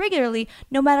flossing regularly,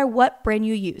 no matter what brand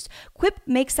you use. Quip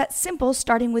makes that simple,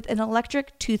 starting with an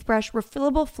electric toothbrush,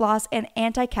 refillable floss, and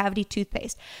anti-cavity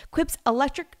toothpaste. Quip's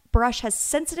electric brush has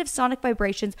sensitive sonic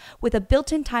vibrations with a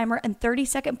built-in timer and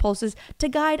 30-second pulses to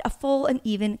guide a full and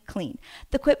even clean.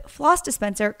 The Quip floss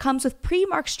dispenser comes with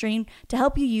pre-marked stream to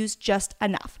help you use just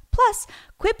enough. Plus,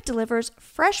 Quip delivers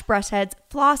fresh brush heads,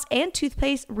 floss, and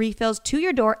toothpaste refills to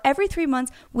your door every 3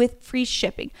 months with free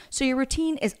shipping, so your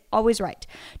routine is always right.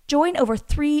 Join over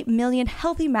 3 million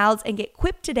healthy mouths and get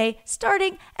Quip today,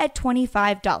 starting at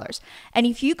 $25. And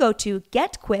if you go to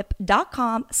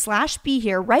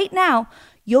getquip.com/behere right now,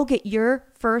 you'll get your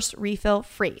first refill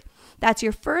free. That's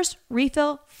your first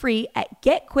refill free at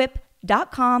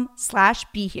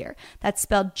getquip.com/behere. That's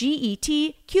spelled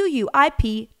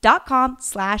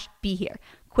GETQUIP.com/behere.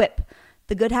 Quip,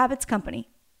 the good habits company.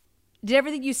 Did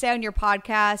everything you say on your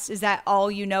podcast, is that all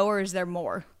you know, or is there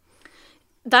more?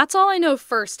 That's all I know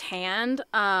firsthand,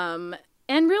 and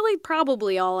really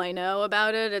probably all I know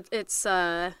about it. It's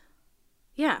I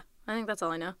think that's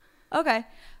all I know. Okay.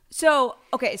 So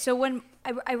when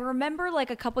I remember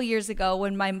like a couple years ago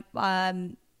when my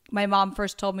mom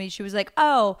first told me, she was like,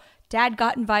 oh, Dad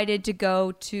got invited to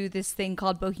go to this thing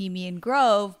called Bohemian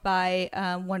Grove by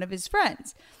one of his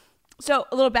friends. So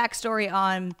a little backstory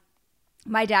on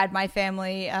my dad, my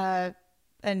family, and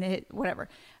whatever.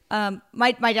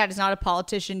 My dad is not a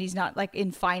politician. He's not like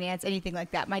in finance, anything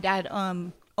like that. My dad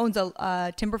owns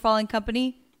a timber falling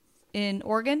company in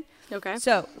Oregon. Okay.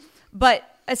 So, but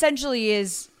essentially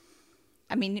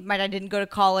my dad didn't go to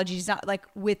college. He's not like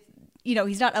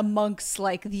he's not amongst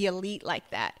like the elite like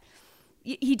that.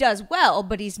 He does well,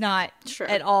 but he's not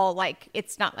at all like,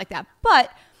 it's not like that. But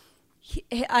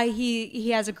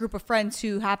he has a group of friends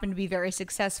who happen to be very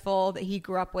successful that he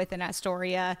grew up with in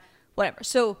Astoria, whatever.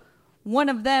 So one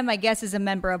of them, I guess, is a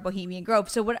member of Bohemian Grove.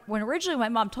 So when originally my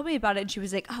mom told me about it, and she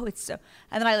was like, "Oh, it's so,"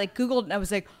 and then I like Googled and I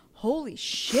was like, "Holy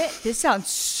shit, this sounds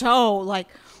so like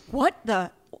what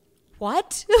the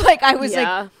what?" Like I was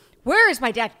like, "Where is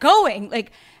my dad going?"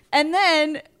 Like, and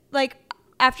then like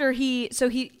after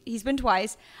he's been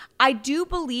twice. I do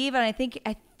believe, and I think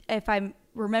if I'm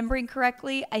remembering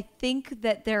correctly, I think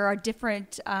that there are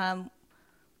different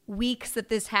weeks that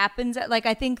this happens. Like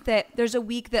I think that there's a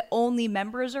week that only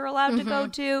members are allowed to go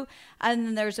to, and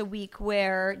then there's a week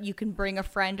where you can bring a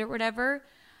friend or whatever.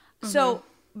 So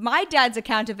my dad's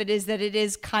account of it is that it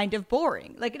is kind of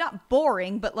boring. Like not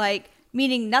boring, but like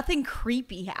meaning nothing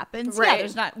creepy happens. Right. Yeah,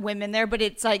 there's not women there, but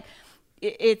it's like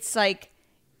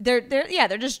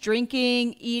they're just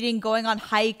drinking, eating, going on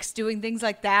hikes, doing things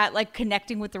like that, like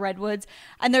connecting with the redwoods.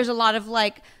 And there's a lot of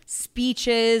like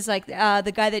speeches, like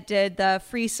the guy that did the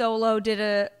free solo did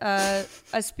a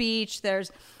speech.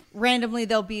 There's randomly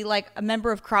there'll be like a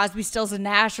member of Crosby, Stills and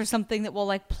Nash or something that will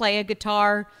like play a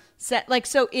guitar set. Like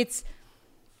so it's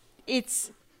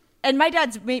and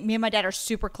me and my dad are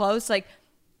super close. Like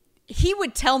he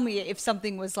would tell me if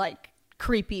something was like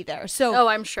creepy there. So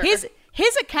I'm sure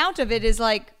his account of it is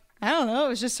like, I don't know, it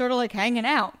was just sort of like hanging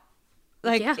out.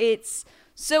 Like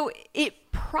it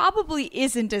probably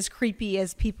isn't as creepy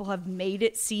as people have made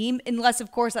it seem, unless of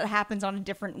course that happens on a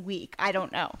different week. I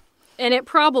don't know. And it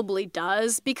probably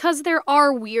does, because there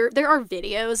are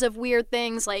videos of weird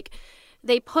things. Like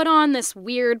they put on this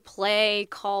weird play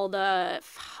called, I'm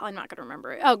not going to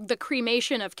remember it. Oh, The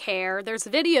Cremation of Care. There's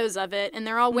videos of it, and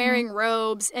they're all wearing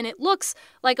robes, and it looks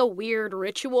like a weird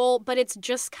ritual, but it's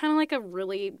just kind of like a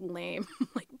really lame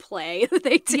like play that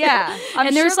they do. Yeah,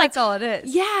 and there's sure that's all it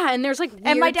is. Yeah, and there's like weird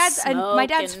and my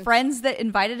dad's friends that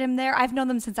invited him there. I've known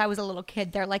them since I was a little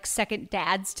kid. They're like second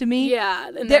dads to me. Yeah,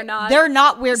 and they're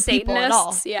not weird Satanists, people at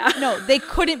all. Yeah, no, they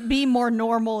couldn't be more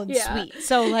normal and sweet.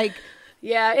 So like.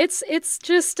 Yeah, it's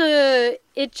just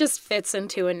it just fits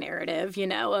into a narrative, you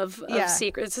know, of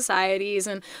secret societies.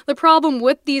 And the problem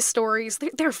with these stories,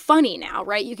 they're funny now,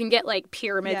 right? You can get like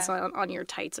pyramids on your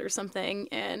tights or something,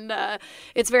 and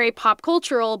it's very pop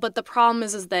cultural. But the problem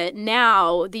is that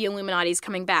now the Illuminati is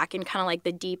coming back in kind of like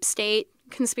the deep state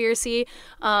conspiracy,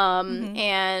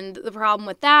 and the problem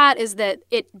with that is that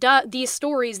these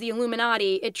stories, the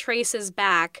Illuminati, it traces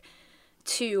back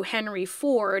to Henry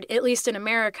Ford, at least in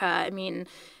America. I mean,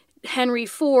 Henry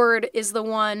Ford is the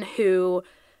one who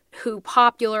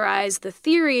popularized the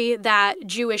theory that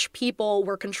Jewish people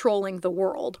were controlling the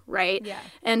world, right? Yeah.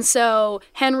 And so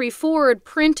Henry Ford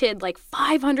printed like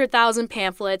 500,000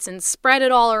 pamphlets and spread it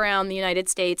all around the United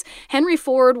States. Henry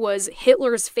Ford was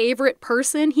Hitler's favorite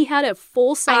person. He had a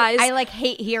full-size... I like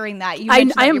hate hearing that. You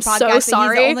mentioned I on am your podcast so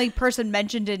sorry. He's the only person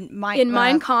mentioned in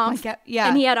Mein Kampf. Yeah.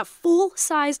 And he had a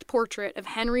full-sized portrait of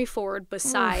Henry Ford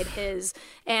beside his.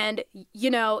 And, you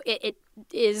know, it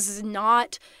is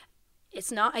not... It's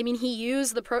not. I mean, he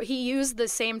used the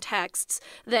same texts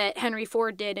that Henry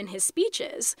Ford did in his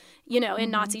speeches, you know, in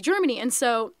Nazi Germany, and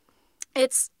so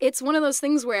it's one of those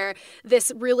things where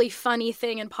this really funny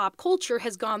thing in pop culture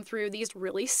has gone through these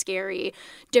really scary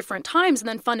different times, and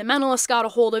then fundamentalists got a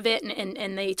hold of it,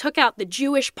 and they took out the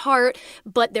Jewish part,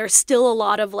 but there's still a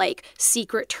lot of like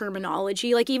secret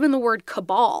terminology, like even the word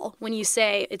cabal. When you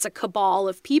say it's a cabal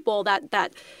of people,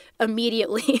 that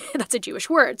immediately that's a Jewish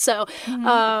word. So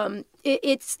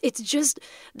it's just,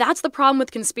 that's the problem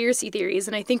with conspiracy theories.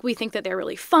 And I think we think that they're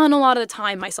really fun a lot of the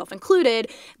time, myself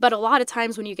included. But a lot of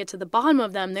times when you get to the bottom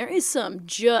of them, there is some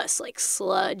just like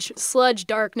sludge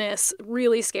darkness,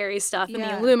 really scary stuff. And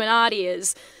the Illuminati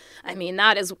is, I mean,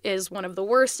 that is one of the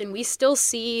worst. And we still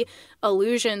see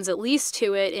allusions, at least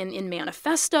to it, in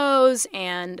manifestos,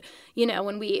 and, you know,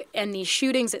 and these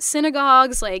shootings at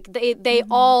synagogues, like they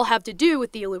all have to do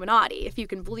with the Illuminati, if you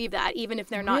can believe that, even if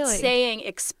they're not saying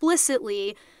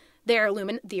explicitly they're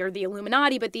the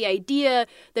Illuminati. But the idea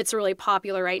that's really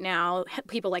popular right now,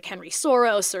 people like Henry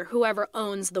Soros or whoever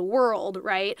owns the world,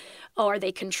 right? Or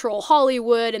they control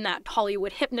Hollywood, and that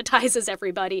Hollywood hypnotizes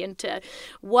everybody into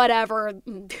whatever,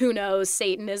 who knows,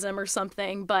 Satanism or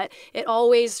something. But it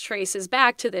always traces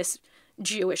back to this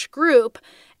Jewish group.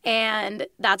 And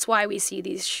that's why we see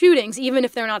these shootings. Even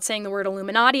if they're not saying the word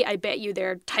Illuminati, I bet you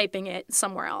they're typing it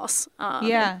somewhere else.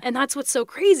 And that's what's so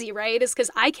crazy, right? Is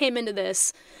because I came into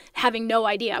this having no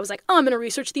idea. I was like, oh, I'm going to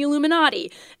research the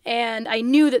Illuminati. And I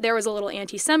knew that there was a little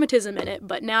anti-Semitism in it.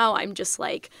 But now I'm just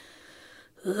like,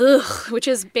 ugh, which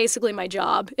is basically my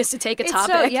job, is to take a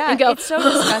topic and go, it's so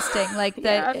disgusting. Like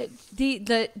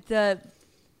the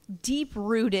deep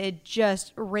rooted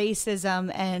just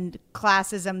racism and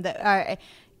classism that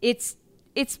it's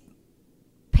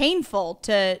painful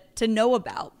to know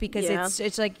about, because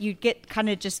it's like you get kind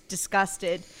of just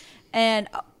disgusted. And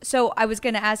so I was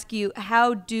going to ask you,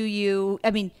 how do you,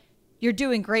 I mean, you're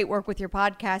doing great work with your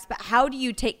podcast, but how do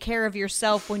you take care of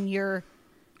yourself when you're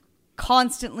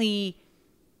constantly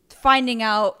finding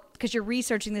out, because you're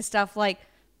researching this stuff, like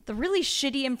the really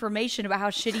shitty information about how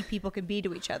shitty people can be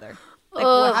to each other? Like,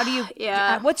 how do you,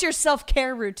 what's your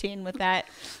self-care routine with that?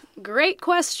 Great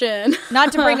question.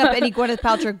 Not to bring up any Gwyneth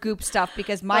Paltrow goop stuff,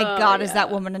 because my God, has that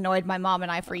woman annoyed my mom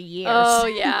and I for years. Oh,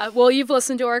 yeah. Well, you've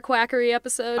listened to our quackery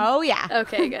episode? Oh, yeah.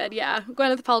 Okay, good. Yeah.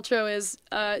 Gwyneth Paltrow is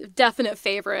a definite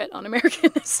favorite on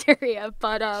American Hysteria.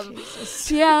 But,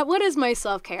 yeah, what is my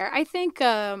self-care? I think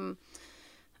that...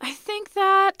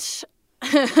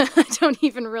 I don't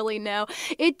even really know.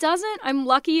 It doesn't, I'm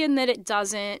lucky in that it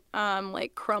doesn't,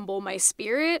 like, crumble my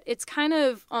spirit. It's kind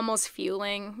of almost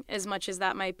fueling, as much as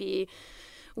that might be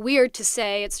weird to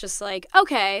say. It's just like,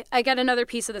 okay, I got another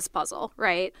piece of this puzzle,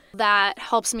 right? That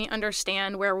helps me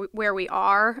understand where we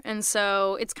are. And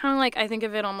so it's kind of like, I think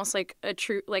of it almost like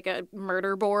like a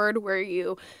murder board, where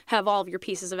you have all of your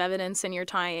pieces of evidence and you're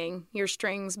tying your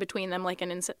strings between them like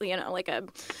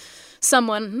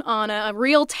someone on a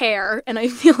real tear, and I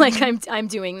feel like I'm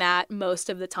doing that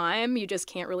most of the time. You just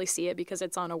can't really see it because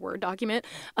it's on a Word document,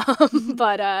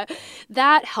 but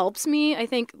that helps me. I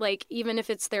think, like, even if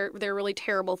it's they're really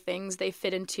terrible things, they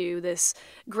fit into this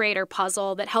greater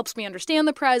puzzle that helps me understand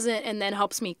the present, and then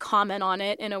helps me comment on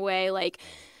it in a way like,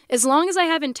 as long as I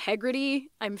have integrity,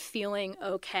 I'm feeling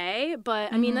okay.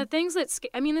 But I mean, the things that,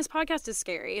 this podcast is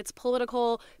scary. It's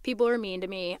political. People are mean to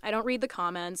me. I don't read the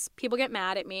comments. People get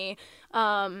mad at me.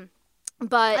 But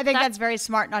I think that's very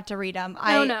smart not to read them.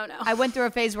 No. I went through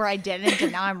a phase where I didn't,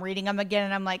 and now I'm reading them again,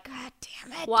 and I'm like, God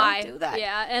damn it, why? Don't do that.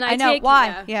 Yeah, and I know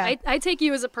why. Yeah. I take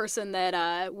you as a person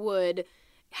that would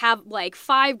have like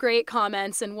 5 great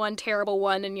comments and 1 terrible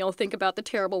one, and you'll think about the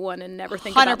terrible one and never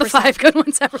think about the 5 good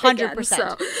ones ever 100%. Again.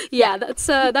 So, yeah,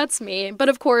 that's me. But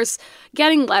of course,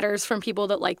 getting letters from people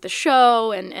that like the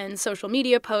show and social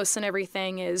media posts and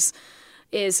everything is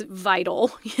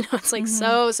vital. You know, it's like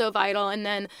so vital. And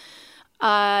then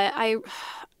I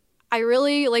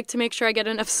really like to make sure I get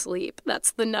enough sleep.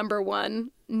 That's the number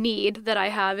one need that I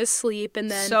have, is sleep. And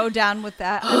then so down with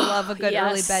that. I love a good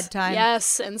early bedtime.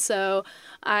 Yes. And so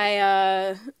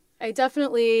I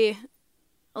definitely,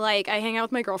 like, I hang out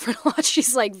with my girlfriend a lot.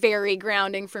 She's like very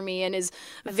grounding for me and is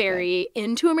very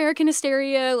into American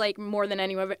Hysteria, like more than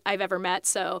anyone I've ever met.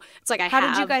 So it's like How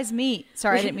did you guys meet?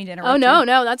 Sorry, I didn't mean to interrupt.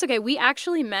 No, that's okay. We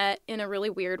actually met in a really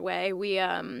weird way.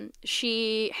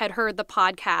 She had heard the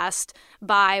podcast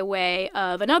by way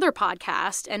of another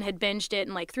podcast and had binged it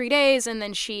in like 3 days. And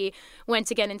then she went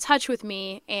to get in touch with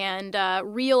me and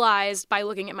realized by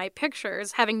looking at my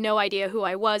pictures, having no idea who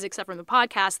I was except from the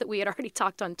podcast, that we had already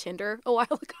talked on Tinder a while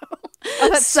ago. Oh,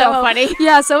 that's so funny.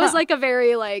 Yeah, so it was like a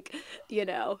very, like, you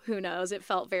know, who knows? It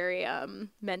felt very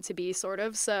meant to be, sort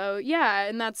of. So yeah,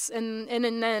 and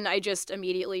then I just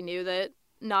immediately knew that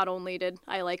not only did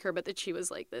I like her, but that she was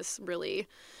like this really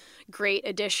great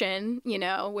addition, you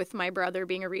know, with my brother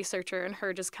being a researcher and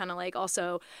her just kind of like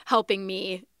also helping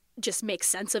me just make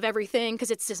sense of everything,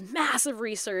 because it's this massive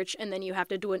research and then you have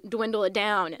to dwindle it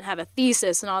down and have a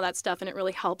thesis and all that stuff, and it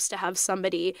really helps to have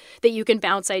somebody that you can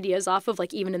bounce ideas off of,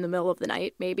 like even in the middle of the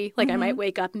night, maybe. Like I might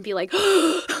wake up and be like,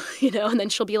 you know, and then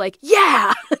she'll be like,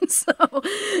 yeah. And so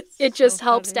it just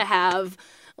helps to have,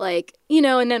 like, you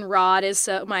know. And then Rod is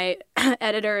my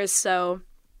editor is so,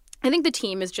 I think the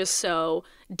team is just so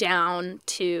down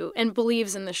to and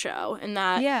believes in the show, and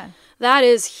that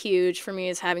is huge for me,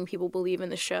 is having people believe in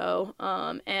the show,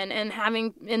 and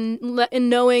having and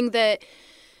knowing that,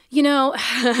 you know,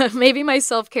 maybe my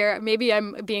self-care, maybe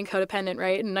I'm being codependent,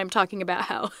 right? And I'm talking about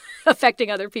how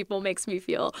affecting other people makes me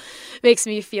feel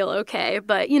okay.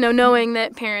 But, you know, knowing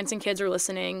that parents and kids are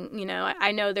listening, you know,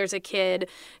 I know there's a kid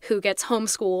who gets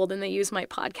homeschooled and they use my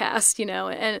podcast, you know,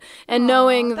 and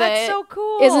knowing that. That's so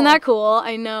cool. Isn't that cool?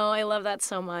 I know. I love that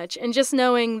so much. And just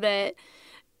knowing that,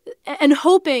 and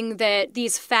hoping that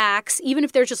these facts, even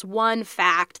if there's just one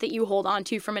fact that you hold on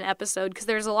to from an episode, because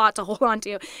there's a lot to hold on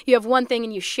to. You have one thing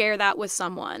and you share that with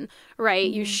someone, right?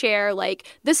 You share,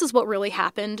 like, this is what really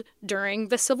happened during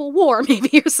the Civil War,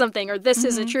 maybe, or something, or this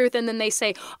is the truth. And then they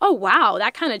say, oh, wow,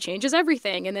 that kind of changes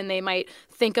everything. And then they might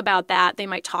think about that. They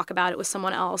might talk about it with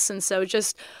someone else. And so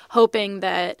just hoping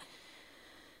that,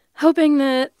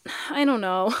 I don't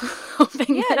know,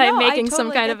 that I'm making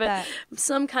some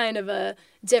kind of a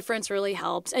difference really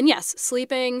helps. And yes,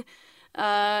 sleeping,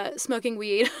 smoking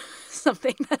weed,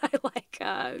 something that I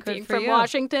like, being for from you.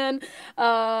 Washington.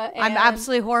 I'm And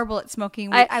absolutely horrible at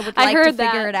smoking weed. I would I like heard to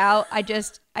figure that. it out.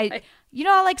 You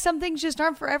know, how, like some things just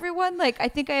aren't for everyone. Like I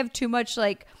think I have too much.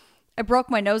 Like I broke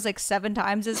my nose like 7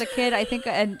 times as a kid. I think,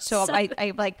 and so I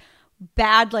have like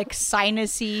bad like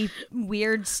sinusy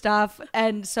weird stuff,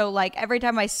 and so like every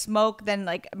time I smoke, then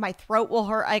like my throat will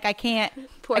hurt. Like I can't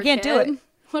do it.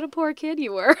 What a poor kid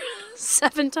you were.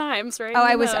 7 times, right? Oh, in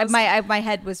I the was nose. my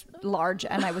head was large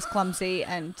and I was clumsy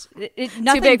and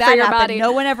nothing big for bad your happened. body.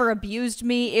 No one ever abused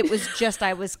me. It was just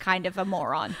I was kind of a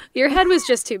moron. Your head was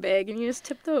just too big, and you just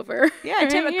tipped over. Yeah, I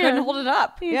couldn't hold it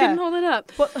up. You couldn't hold it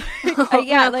up. Well,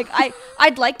 yeah, like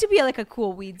I'd like to be like a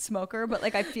cool weed smoker, but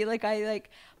like I feel like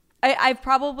I've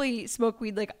probably smoked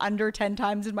weed like under 10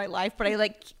 times in my life, but I'll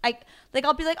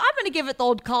be like, I'm gonna give it the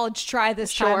old college try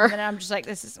this time, Sure. and then I'm just like,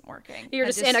 this isn't working. You're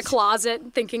just in a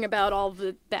closet thinking about all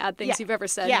the bad things Yeah. you've ever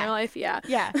said in Yeah. your life. Yeah.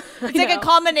 Yeah, it's I like a know.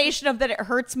 combination of that it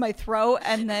hurts my throat,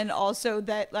 and then also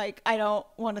that like I don't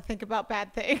want to think about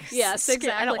bad things. Yes,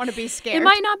 exactly. I don't want to be scared. It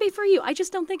might not be for you. I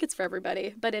just don't think it's for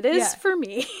everybody, but it is Yeah. for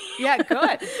me. Yeah,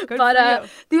 good. Good But for you.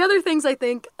 the other things I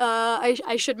think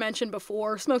I should mention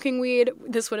before smoking weed,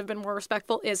 this would have been more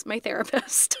respectful, is my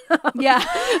therapist. Yeah.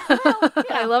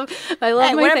 I love Hey,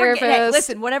 my whatever, therapist. hey,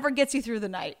 listen, whatever gets you through the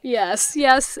night. Yes,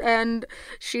 and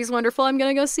she's wonderful. I'm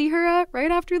gonna go see her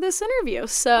right after this interview.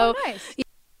 So Nice.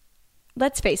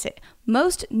 Let's face it,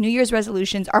 most New Year's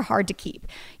resolutions are hard to keep.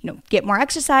 You know, get more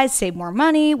exercise, save more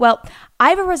money. Well, I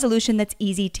have a resolution that's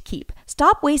easy to keep.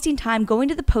 Stop wasting time going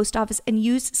to the post office and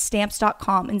use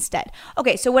stamps.com instead.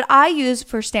 Okay, so what I use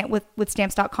for with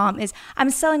stamps.com is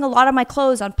I'm selling a lot of my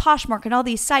clothes on Poshmark and all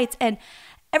these sites, and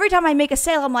every time I make a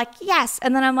sale, I'm like, yes.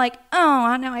 And then I'm like,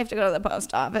 oh, now I have to go to the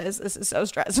post office. This is so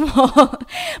stressful.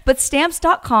 But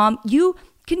stamps.com, you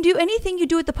can do anything you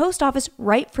do at the post office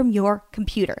right from your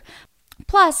computer.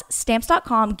 Plus,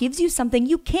 stamps.com gives you something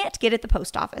you can't get at the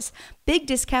post office: big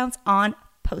discounts on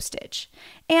postage.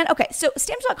 And okay, so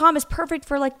stamps.com is perfect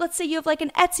for, like, let's say you have like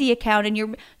an Etsy account and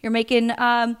you're making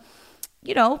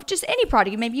just any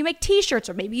product. Maybe you make t-shirts,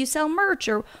 or maybe you sell merch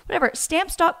or whatever.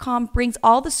 Stamps.com brings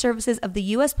all the services of the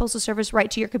U.S. Postal Service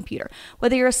right to your computer.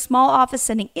 Whether you're a small office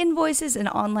sending invoices, an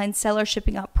online seller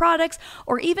shipping out products,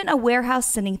 or even a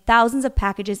warehouse sending thousands of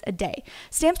packages a day,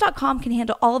 Stamps.com can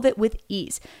handle all of it with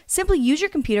ease. Simply use your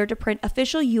computer to print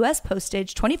official U.S.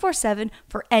 postage 24/7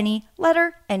 for any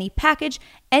letter, any package,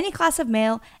 any class of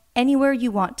mail, anywhere you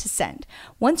want to send.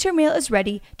 Once your mail is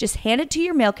ready, just hand it to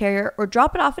your mail carrier or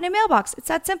drop it off in a mailbox. It's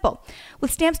that simple. With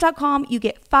Stamps.com, you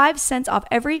get 5 cents off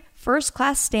every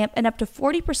first-class stamp and up to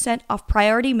 40% off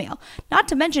priority mail. Not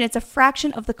to mention, it's a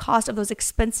fraction of the cost of those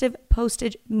expensive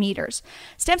postage meters.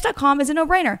 Stamps.com is a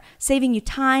no-brainer, saving you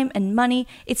time and money.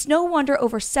 It's no wonder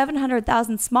over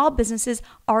 700,000 small businesses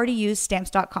already use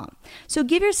Stamps.com. So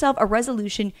give yourself a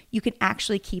resolution you can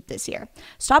actually keep this year.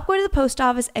 Stop going to the post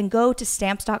office and go to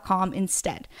Stamps.com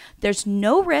instead. There's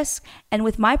no risk, and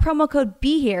with my promo code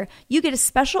BEHERE, you get a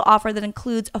special offer that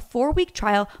includes a 4-week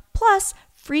trial plus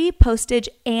free postage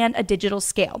and a digital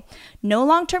scale. No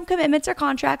long-term commitments or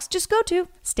contracts. Just go to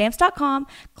stamps.com,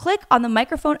 click on the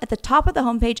microphone at the top of the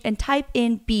homepage, and type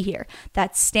in "Be Here."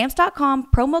 That's stamps.com,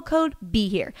 promo code "Be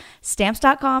Here."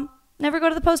 Stamps.com. Never go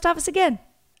to the post office again.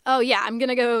 Oh, yeah, I'm going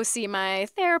to go see my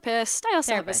therapist. I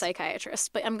also have a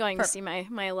psychiatrist, but I'm going to see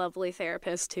my lovely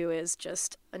therapist, who is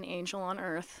just an angel on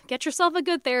earth. Get yourself a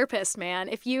good therapist, man.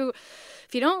 If you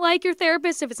don't like your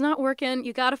therapist, if it's not working,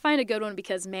 you got to find a good one,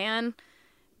 because, man,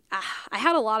 I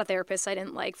had a lot of therapists I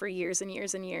didn't like for years and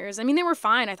years and years. I mean, they were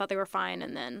fine. I thought they were fine,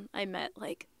 and then I met,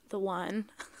 like, the one.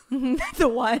 The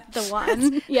one. The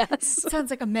one, yes.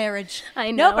 Sounds like a marriage. I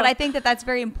know. No, but I think that's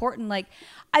very important. Like,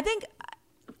 I think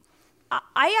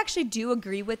I actually do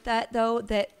agree with that, though,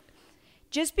 that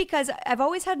just because I've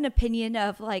always had an opinion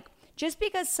of, like, just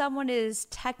because someone is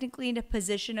technically in a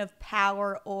position of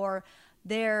power, or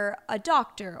they're a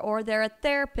doctor or they're a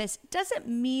therapist, doesn't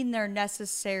mean they're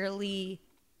necessarily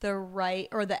the right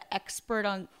or the expert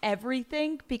on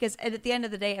everything, because at the end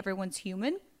of the day, everyone's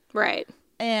human. Right.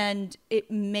 And it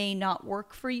may not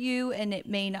work for you, and it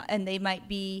may not, and they might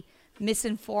be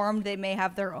misinformed. They may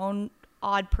have their own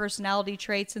odd personality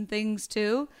traits and things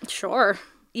too. Sure.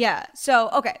 Yeah. So,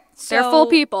 okay. So, They're full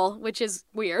people, which is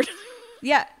weird.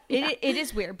 Yeah, it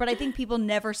is weird, but I think people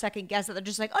never second guess it. They're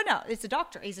just like, oh no, it's a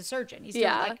doctor. He's a surgeon. He's doing,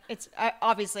 like, it's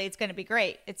obviously it's going to be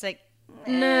great. It's like,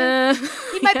 Nah.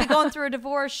 he might be going through a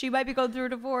divorce. She might be going through a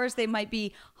divorce. They might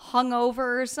be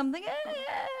hungover or something.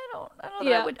 I don't know.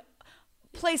 Yeah. I would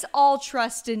place all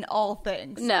trust in all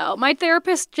things. No, my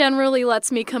therapist generally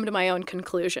lets me come to my own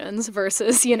conclusions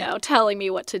versus, telling me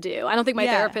what to do. I don't think my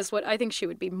therapist would. I think she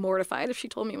would be mortified if she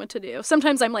told me what to do.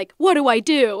 Sometimes I'm like, what do I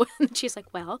do? And she's like,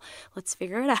 well, let's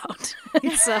figure it out.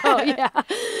 So, yeah.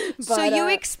 But, so you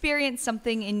experienced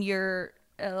something in your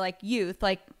youth,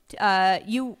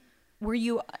 were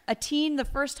you a teen the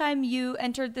first time you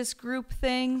entered this group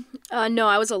thing? No,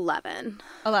 I was 11.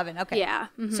 11, okay. Yeah.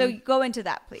 Mm-hmm. So go into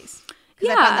that, please.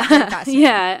 Yeah.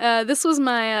 Yeah. This was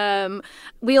my,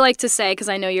 we like to say, because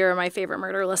I know you're my favorite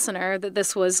murder listener, that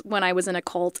this was when I was in a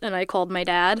cult and I called my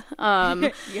dad.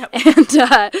 Yep.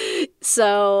 And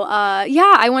so,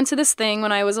 I went to this thing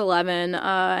when I was 11,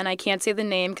 and I can't say the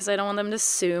name because I don't want them to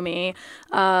sue me.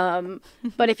 But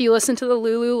if you listen to the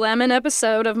Lululemon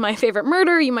episode of My Favorite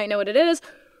Murder, you might know what it is.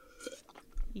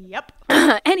 Yep.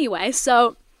 Anyway,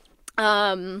 so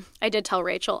I did tell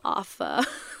Rachel off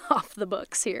the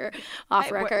books here,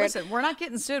 off record. Listen, we're not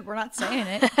getting sued. We're not saying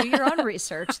it. Do your own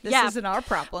research. This isn't our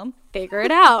problem. Figure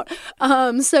it out.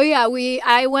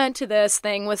 I went to this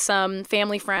thing with some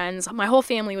family friends. My whole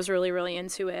family was really, really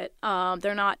into it.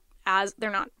 They're not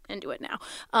into it now.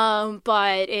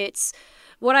 But it's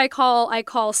what I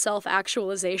call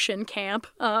self-actualization camp.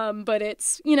 But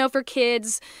it's, for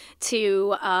kids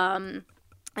to,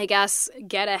 I guess,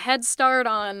 get a head start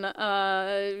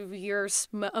on your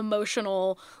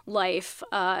emotional life.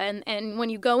 And when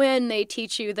you go in, they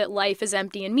teach you that life is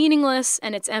empty and meaningless,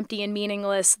 and it's empty and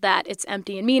meaningless that it's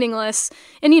empty and meaningless.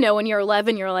 And, when you're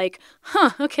 11, you're like,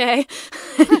 okay.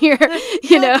 And you're,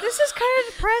 this is kind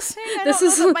of depressing. I don't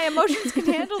know that my emotions can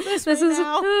handle this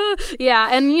now. Yeah,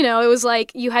 and, it was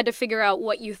like you had to figure out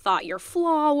what you thought your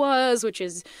flaw was, which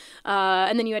is,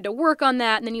 and then you had to work on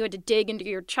that, and then you had to dig into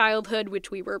your childhood, which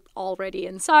we were already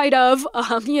inside of,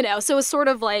 so it's sort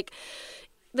of like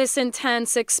this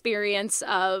intense experience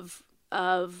of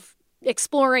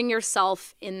exploring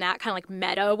yourself in that kind of like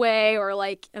meta way, or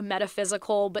like a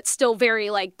metaphysical, but still very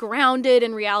like grounded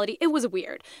in reality. It was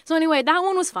weird. So anyway, that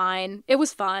one was fine. It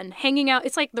was fun hanging out.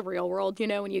 It's like the real world,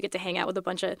 when you get to hang out with a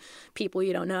bunch of people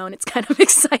you don't know, and it's kind of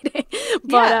exciting.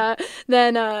 But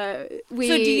then we.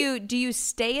 So do you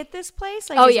stay at this place?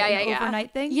 Like,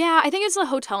 overnight thing? Yeah, I think it's a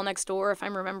hotel next door, if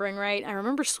I'm remembering right. I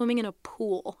remember swimming in a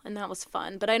pool, and that was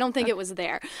fun, but I don't think it was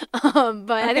there. But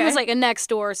I think it was like a next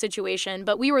door situation.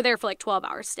 But we were there for like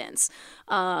 12-hour stints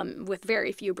with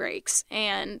very few breaks,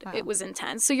 and it was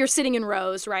intense. So you're sitting in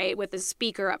rows, right, with a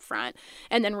speaker up front,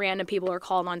 and then random people are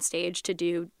called on stage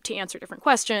to answer different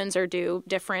questions or do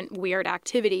different weird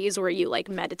activities where you like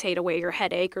meditate away your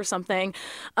headache or something. Wait,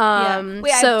 I'm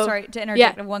sorry to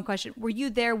interject one question. Were you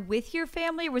there with your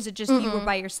family, or was it just you were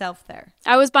by yourself there?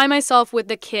 I was by myself with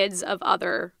the kids of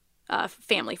other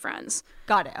family friends.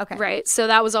 Got it. Okay. Right. So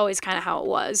that was always kind of how it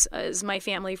was, is my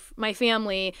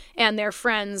family and their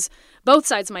friends, both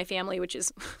sides of my family, which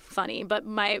is funny, but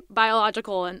my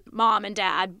biological and mom and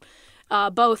dad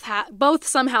both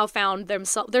somehow found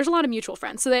themselves. There's a lot of mutual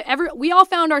friends. So we all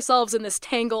found ourselves in this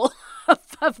tangle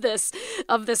of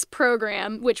this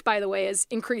program, which, by the way, is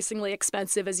increasingly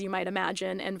expensive, as you might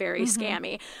imagine, and very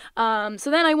scammy.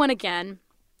 So then I went again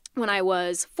when I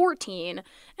was 14,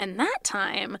 and that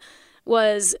time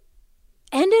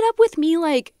ended up with me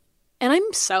like, and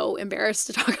I'm so embarrassed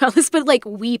to talk about this, but like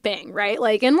weeping, right?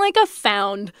 Like in like a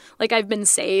found, like I've been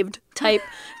saved type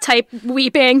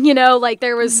weeping, like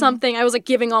there was something, I was like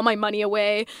giving all my money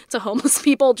away to homeless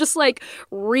people, just like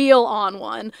real on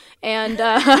one. And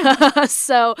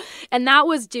so, and that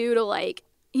was due to like,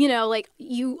 like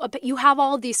you have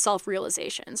all of these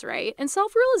self-realizations, right? And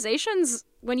self-realizations,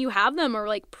 when you have them, are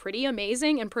like pretty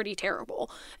amazing and pretty terrible.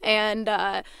 And,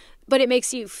 but it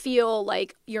makes you feel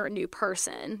like you're a new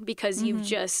person because you've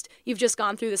just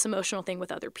gone through this emotional thing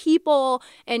with other people,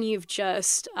 and you've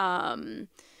just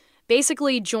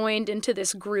basically joined into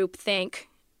this group think,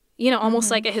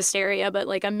 almost like a hysteria, but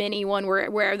like a mini one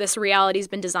where this reality's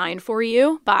been designed for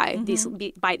you by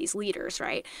these leaders,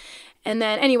 right? And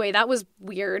then anyway, that was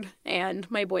weird. And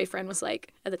my boyfriend was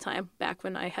like, at the time, back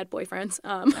when I had boyfriends.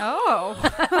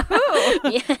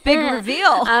 Big reveal.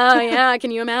 Oh, yeah. Can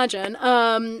you imagine?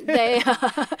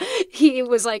 He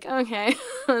was like, okay,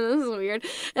 this is weird.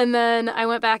 And then I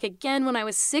went back again when I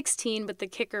was 16. But the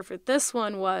kicker for this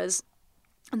one was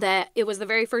that it was the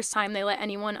very first time they let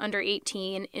anyone under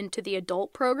 18 into the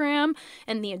adult program.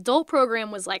 And the adult program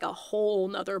was like a whole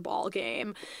nother ball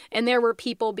game. And there were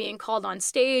people being called on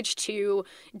stage to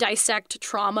dissect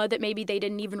trauma that maybe they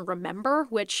didn't even remember,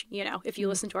 which, if you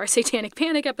listen to our Satanic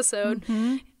Panic episode,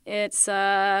 it's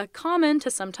common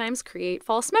to sometimes create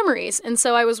false memories. And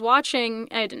so I was watching,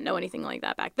 I didn't know anything like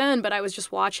that back then, but I was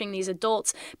just watching these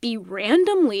adults be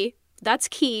randomly that's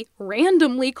key,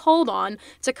 randomly called on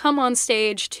to come on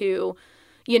stage to,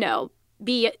 you know,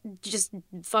 be just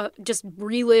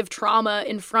relive trauma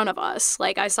in front of us.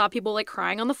 Like, I saw people like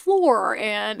crying on the floor,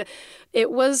 and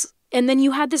it was, and then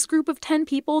you had this group of 10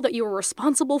 people that you were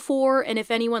responsible for, and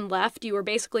if anyone left, you were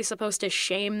basically supposed to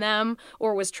shame them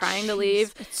or was trying to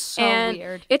leave. It's so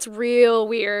weird. It's real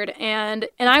weird. And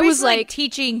I was like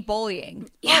teaching bullying.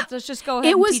 Yeah, let's just go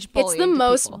ahead and teach bullying. It's the to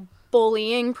most people.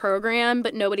 bullying program,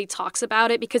 but nobody talks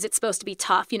about it because it's supposed to be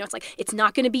tough. You know, it's like, it's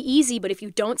not going to be easy, but if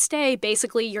you don't stay,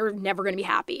 basically you're never going to be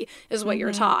happy, is what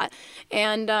you're taught.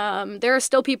 And there are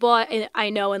still people I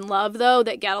know and love, though,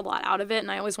 that get a lot out of it, and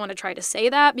I always want to try to say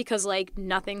that because, like,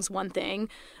 nothing's one thing,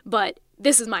 but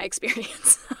this is my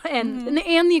experience and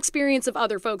the experience of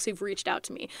other folks who've reached out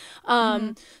to me.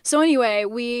 So anyway,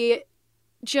 we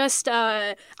just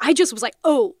I just was like,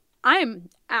 oh, I'm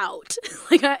out.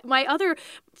 Like, my other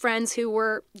friends who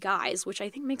were guys, which I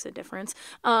think makes a difference,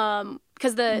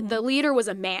 because the leader was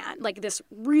a man, like this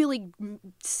really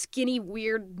skinny,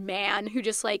 weird man who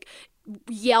just like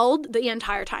yelled the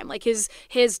entire time. Like,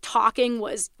 his talking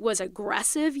was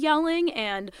aggressive yelling,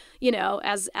 and, you know,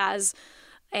 as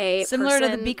a similar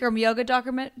person, to the Bikram yoga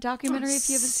documentary, if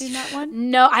you haven't seen that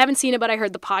one. No, I haven't seen it, but I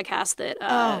heard the podcast that oh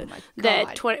my God.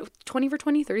 that 20 for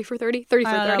 20, 30 for 30, 30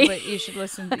 for 30. Know, but you should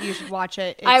listen. You should watch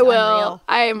it. It's I will.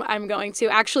 Unreal. I'm going to.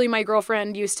 Actually, my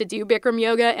girlfriend used to do Bikram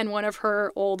yoga, and one of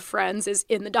her old friends is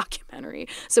in the documentary,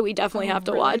 so we definitely have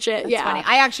to watch it. That's yeah, funny.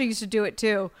 I actually used to do it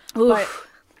too, but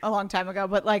a long time ago.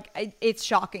 But like, it's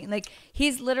shocking. Like,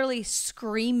 he's literally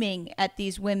screaming at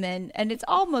these women, and it's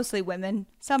all mostly women,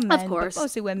 some men, of course, but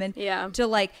mostly women. Yeah, to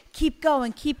like keep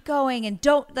going, and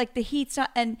don't, like, the heat's not.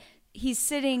 And he's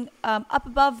sitting up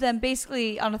above them,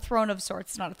 basically on a throne of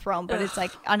sorts. It's not a throne, but it's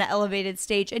like on an elevated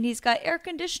stage, and he's got air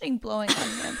conditioning blowing on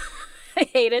him. I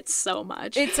hate it so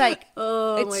much. It's like,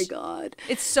 oh my God.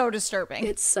 It's so disturbing.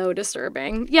 It's so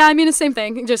disturbing. Yeah, I mean, the same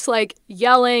thing, just like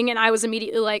yelling, and I was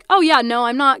immediately like, oh yeah, no,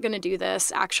 I'm not going to do this,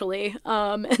 actually.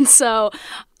 And so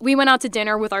we went out to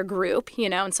dinner with our group, you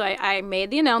know, and so I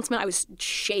made the announcement. I was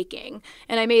shaking,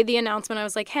 and I made the announcement. I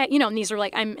was like, hey, you know, and these are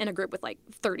like, I'm in a group with like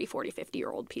 30, 40,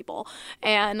 50-year-old people,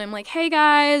 and I'm like, hey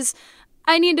guys,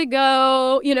 I need to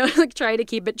go, you know, like, try to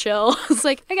keep it chill. It's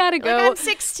like, I gotta go. Like, I'm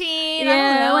 16. Yeah, I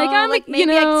don't know. like, I'm like,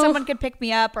 maybe you know, someone could pick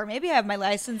me up, or maybe I have my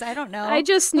license. I don't know. I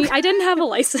didn't have a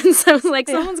license. I was like,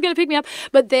 someone's gonna pick me up.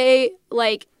 But they,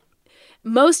 like,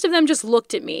 most of them just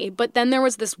looked at me, but then there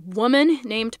was this woman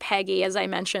named Peggy, as I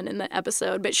mentioned in the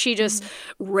episode, but she just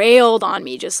railed on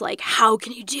me, just like, how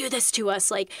can you do this to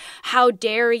us? Like, how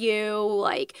dare you?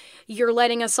 Like, you're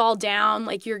letting us all down.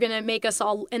 Like, you're going to make us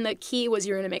all, and the key was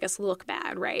you're going to make us look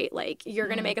bad, right? Like, you're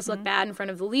going to make us look bad in front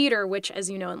of the leader, which, as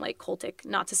you know, in like cultic,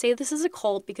 not to say this is a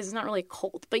cult because it's not really a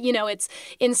cult, but, you know, it's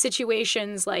in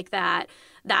situations like that.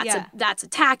 That's a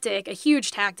tactic, a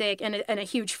huge tactic, and a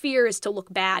huge fear is to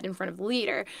look bad in front of the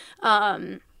leader,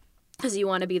 because you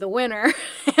want to be the winner,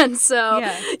 and so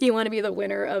you want to be the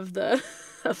winner of the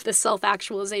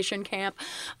self-actualization camp.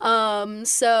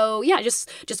 So yeah, just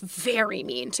very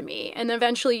mean to me. And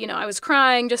eventually, you know, I was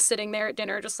crying, just sitting there at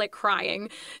dinner, just like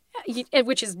crying,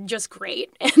 which is just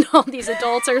great. And all these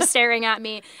adults are staring at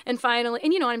me. And finally,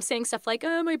 and you know, I'm saying stuff like,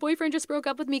 oh, my boyfriend just broke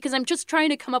up with me, because I'm just trying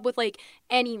to come up with like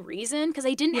any reason, because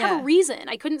I didn't have a reason.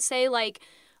 I couldn't say like,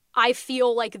 I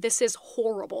feel like this is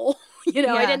horrible. You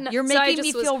know, I didn't. You're making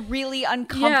me feel really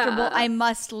uncomfortable. I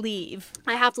must leave.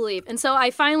 I have to leave. And so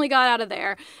I finally got out of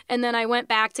there. And then I went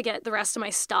back to get the rest of my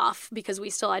stuff because we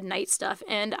still had night stuff.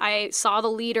 And I saw the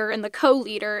leader and the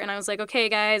co-leader. And I was like, okay,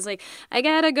 guys, like, I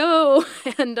gotta go.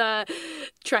 And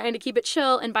trying to keep it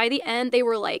chill. And by the end, they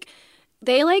were like,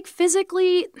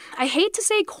 physically, I hate to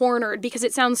say cornered because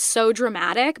it sounds so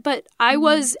dramatic, but I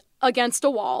was against a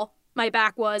wall. My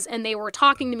back was, and they were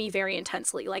talking to me very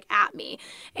intensely, like at me.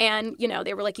 And, you know,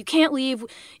 they were like, you can't leave.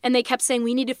 And they kept saying,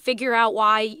 we need to figure out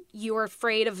why you're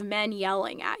afraid of men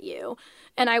yelling at you.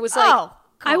 And I was like,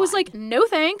 like, no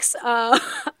thanks.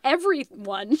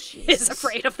 Everyone is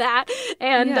afraid of that.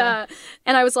 And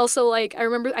and I was also like,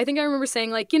 I think I remember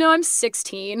saying like, you know, I'm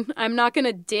 16. I'm not going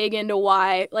to dig into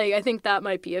why. Like, I think that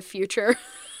might be a future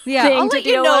I'll let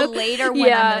you know later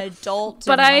when I'm an adult.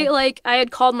 But I had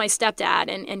called my stepdad,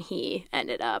 and he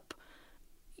ended up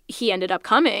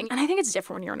coming. And I think it's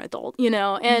different when you're an adult, you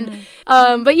know. And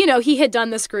but you know, he had done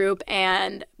this group,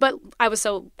 but I was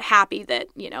so happy that,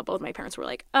 you know, both my parents were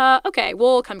like, okay,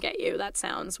 we'll come get you. That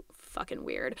sounds fucking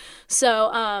weird.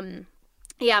 So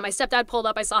yeah, my stepdad pulled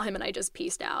up. I saw him and I just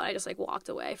peaced out. I just like walked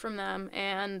away from them,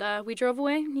 and we drove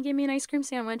away. He gave me an ice cream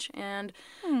sandwich, and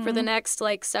for the next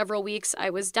like several weeks, I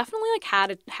was definitely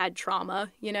like had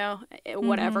trauma, you know,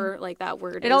 whatever like that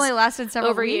word. It only lasted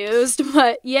several overused, weeks.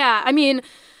 But yeah, I mean,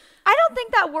 I don't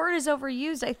think that word is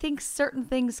overused. I think certain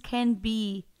things can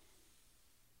be.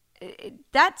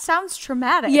 That sounds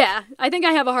traumatic. Yeah, I think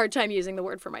I have a hard time using the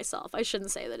word for myself. I shouldn't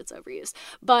say that it's overused.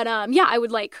 But yeah, I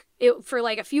would like it for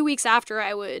like a few weeks after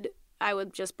I would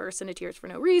just burst into tears for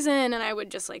no reason, and I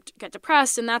would just like get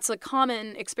depressed, and that's a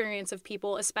common experience of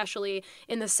people, especially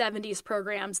in the 70s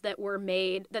programs that were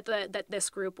made that this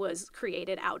group was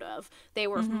created out of. They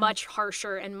were much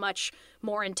harsher and much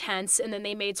more intense, and then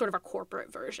they made sort of a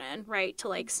corporate version, right, to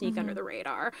like sneak under the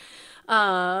radar.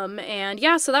 And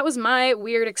yeah, so that was my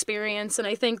weird experience, and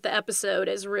I think the episode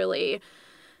is really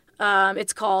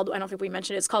it's called, I don't think we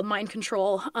mentioned it, it's called Mind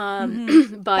Control.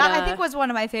 But that I think was one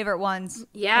of my favorite ones.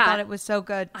 Yeah. I thought it was so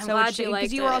good. I'm so glad you liked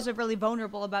because you it. were also really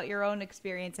vulnerable about your own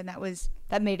experience, and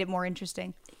that made it more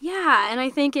interesting. Yeah, and I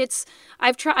think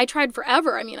I tried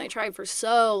forever. I mean, I tried for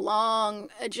so long.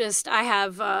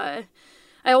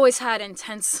 I always had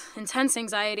intense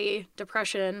anxiety,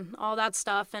 depression, all that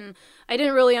stuff, and I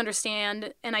didn't really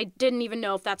understand, and I didn't even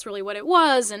know if that's really what it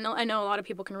was, and I know a lot of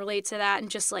people can relate to that,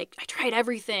 and just like, I tried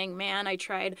everything, man. I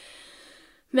tried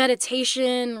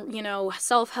meditation, you know,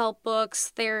 self-help books,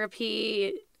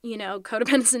 therapy, you know,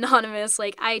 Codependence Anonymous.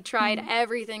 Like, I tried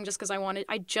everything just because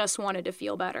I just wanted to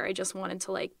feel better. I just wanted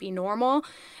to like be normal.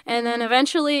 And then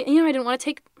eventually, you know, I didn't want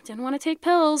to take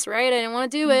pills, right? I didn't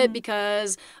want to do it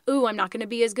because, ooh, I'm not going to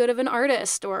be as good of an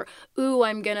artist, or, ooh,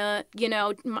 I'm going to, you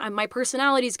know, my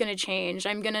personality is going to change.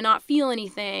 I'm going to not feel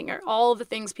anything, or all of the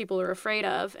things people are afraid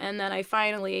of. And then I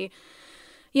finally,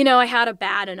 you know, I had a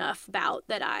bad enough bout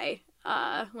that I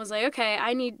was like, okay,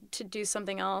 I need to do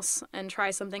something else and try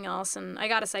something else. And I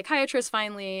got a psychiatrist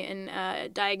finally,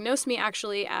 and diagnosed me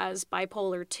actually as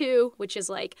bipolar 2, which is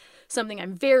like something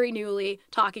I'm very newly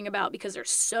talking about because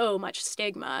there's so much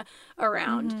stigma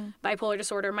around bipolar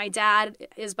disorder. My dad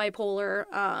is bipolar,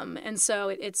 and so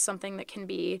it's something that can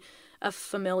be a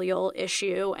familial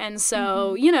issue. And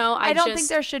so, you know, I don't think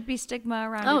there should be stigma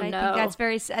around it. No.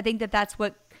 I think that's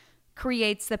what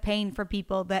creates the pain for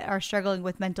people that are struggling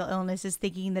with mental illness, is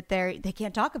thinking that they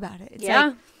can't talk about it. It's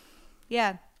yeah.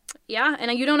 like, yeah,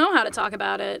 and you don't know how to talk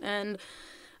about it. And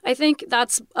I think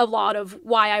that's a lot of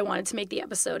why I wanted to make the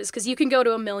episode, is because you can go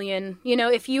to a million, you know,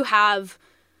 if you have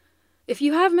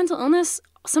mental illness,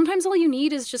 sometimes all you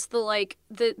need is just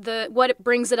the what it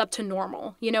brings it up to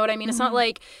normal. You know what I mean? It's not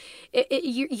like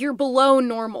you're below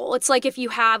normal. It's like if you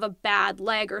have a bad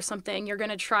leg or something, you're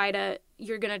gonna try to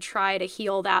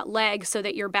heal that leg so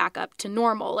that you're back up to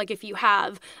normal. Like if you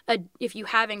have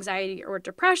anxiety or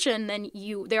depression, then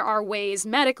there are ways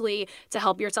medically to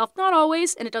help yourself. Not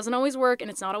always, and it doesn't always work,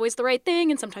 and it's not always the right thing,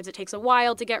 and sometimes it takes a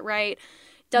while to get right.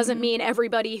 Doesn't mean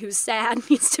everybody who's sad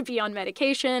needs to be on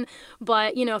medication.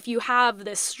 But, you know, if you have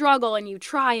this struggle and you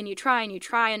try and you try and you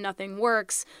try and nothing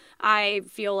works, I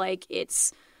feel like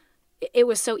it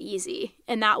was so easy.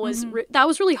 And that was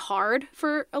really hard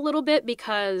for a little bit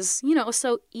because, you know, it was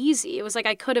so easy. It was like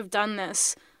I could have done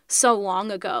this so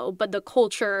long ago, but the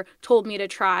culture told me to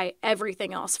try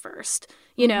everything else first,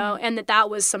 you know, and that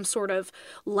was some sort of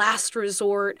last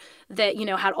resort that, you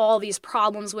know, had all these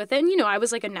problems with it. And, you know, I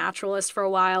was like a naturalist for a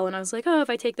while, and I was like, oh, if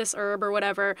I take this herb or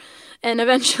whatever. And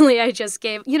eventually I just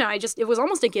gave, you know, it was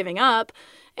almost a giving up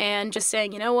and just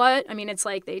saying, you know what? I mean, it's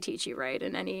like they teach you, right,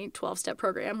 in any 12-step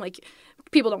program, like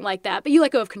people don't like that, but you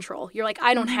let go of control. You're like,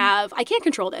 I can't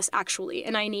control this actually,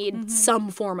 and I need some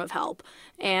form of help.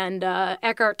 And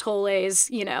Eckhart Tolle's,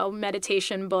 you know,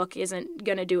 meditation book isn't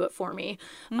going to do it for me.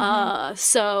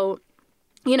 So,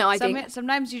 you know, I think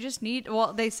sometimes you just need,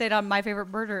 well, they said on My Favorite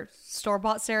Murder,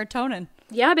 store-bought serotonin.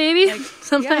 Yeah, baby. Like,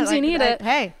 sometimes you need it.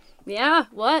 Hey. Yeah,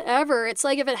 whatever. It's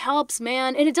like if it helps,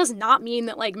 man. And it does not mean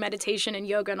that like meditation and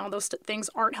yoga and all those things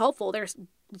aren't helpful. They're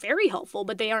very helpful,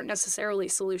 but they aren't necessarily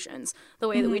solutions the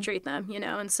way that we treat them, you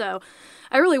know? And so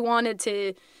I really wanted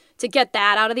to get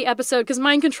that out of the episode, because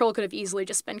Mind Control could have easily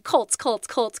just been cults,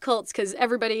 because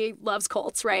everybody loves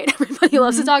cults, right? Everybody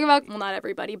loves to talk about, well, not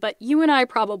everybody, but you and I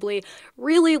probably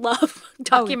really love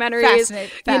documentaries,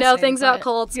 you know, things about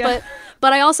cults. Yeah.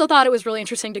 But I also thought it was really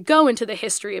interesting to go into the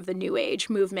history of the New Age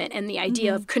movement and the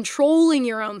idea of controlling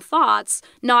your own thoughts,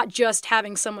 not just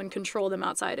having someone control them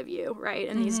outside of you, right?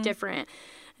 And these different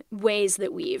ways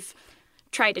that we've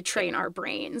try to train our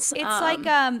brains. It's like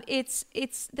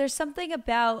it's there's something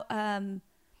about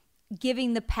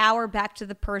giving the power back to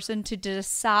the person to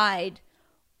decide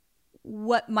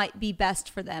what might be best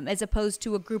for them, as opposed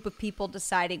to a group of people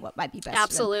deciding what might be best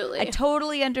Absolutely. for them. I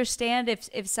totally understand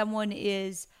if someone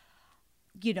is,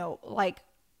 you know, like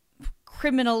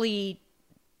criminally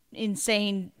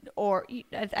insane, or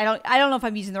I don't know if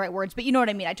I'm using the right words, but you know what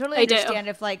I mean. I totally understand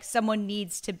if like someone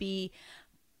needs to be,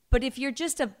 but if you're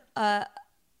just and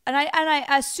I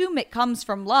assume it comes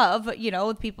from love, you know,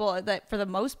 with people that for the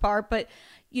most part, but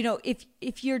you know,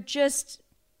 if you're just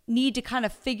need to kind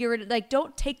of figure it, like,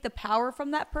 don't take the power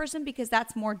from that person, because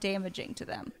that's more damaging to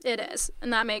them. It is.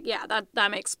 And that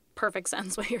makes perfect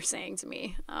sense what you're saying to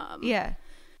me.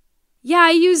 Yeah,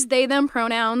 I use they, them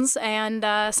pronouns, and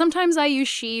sometimes I use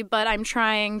she, but I'm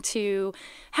trying to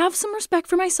have some respect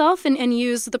for myself and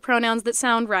use the pronouns that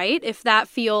sound right. If that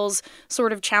feels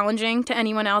sort of challenging to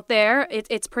anyone out there,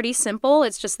 it's pretty simple.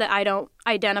 It's just that I don't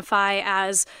identify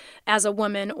as a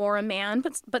woman or a man,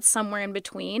 but somewhere in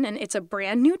between. And it's a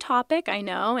brand new topic, I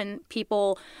know, and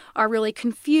people are really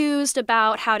confused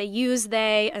about how to use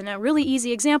they. And a really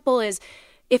easy example is,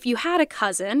 if you had a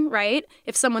cousin, right?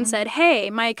 If someone said, hey,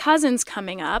 my cousin's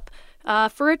coming up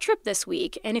for a trip this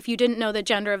week, and if you didn't know the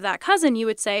gender of that cousin, you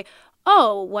would say,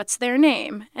 oh, what's their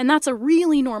name? And that's a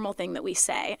really normal thing that we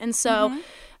say. And so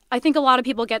I think a lot of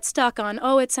people get stuck on,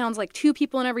 oh, it sounds like two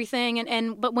people and everything.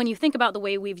 But when you think about the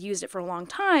way we've used it for a long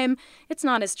time, it's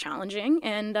not as challenging.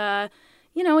 And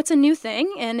you know, it's a new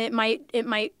thing, and it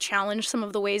might challenge some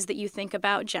of the ways that you think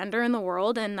about gender in the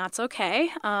world, and that's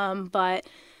okay. But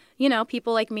you know,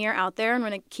 people like me are out there and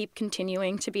going to keep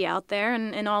continuing to be out there.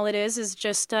 And all it is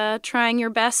just trying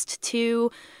your best to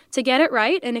get it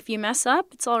right. And if you mess up,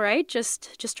 it's all right.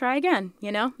 Just try again,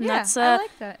 you know? And yeah, I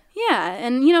like that. Yeah.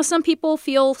 And, you know, some people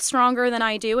feel stronger than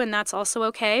I do, and that's also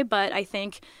okay. But I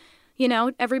think, you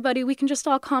know, everybody, we can just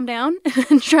all calm down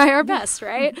and try our best,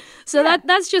 right? So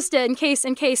that's just it, in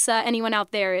case anyone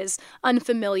out there is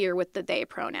unfamiliar with the they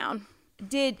pronoun.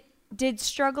 Did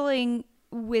struggling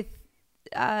with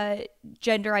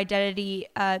gender identity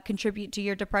contribute to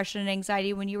your depression and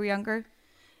anxiety when you were younger?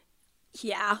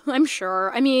 Yeah, I'm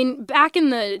sure. I mean, back in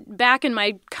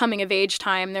my coming of age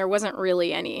time, there wasn't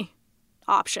really any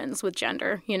options with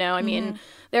gender, you know? I mean,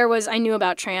 I knew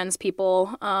about trans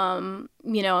people,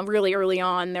 you know, really early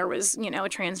on. There was, you know, a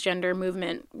transgender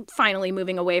movement finally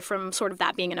moving away from sort of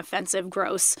that being an offensive,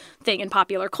 gross thing in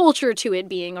popular culture to it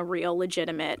being a real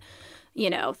legitimate, you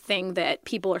know, thing that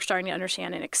people are starting to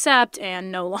understand and accept,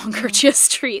 and no longer just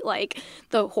treat like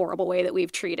the horrible way that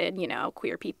we've treated, you know,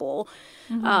 queer people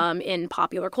in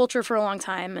popular culture for a long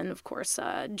time. And of course,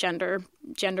 gender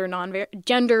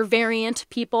variant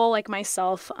people like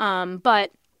myself.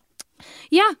 But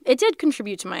yeah, it did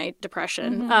contribute to my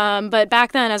depression. But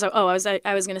back then, I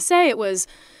was going to say, it was,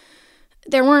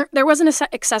 there wasn't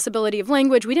accessibility of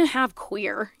language. We didn't have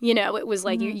queer, you know, it was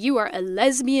like you are a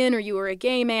lesbian or you were a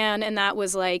gay man, and that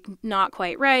was like not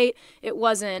quite right. It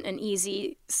wasn't an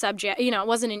easy subject, you know, it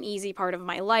wasn't an easy part of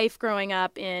my life growing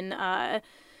up in,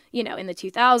 you know, in the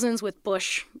 2000s with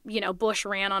Bush. You know, Bush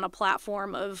ran on a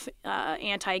platform of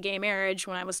anti-gay marriage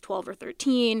when I was 12 or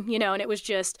 13, you know, and it was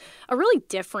just a really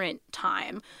different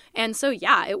time. And so,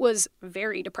 yeah, it was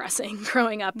very depressing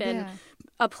growing up in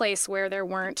a place where there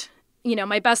weren't, you know,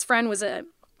 my best friend was a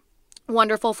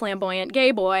wonderful, flamboyant gay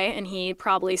boy, and he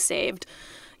probably saved,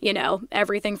 you know,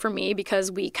 everything for me,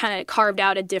 because we kind of carved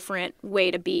out a different way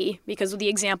to be, because of the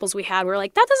examples we had, we're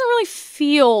like, that doesn't really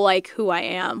feel like who I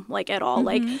am, like, at all.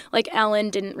 Like Ellen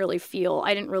didn't really feel,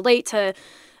 I didn't relate to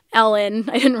Ellen.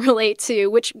 I didn't relate to,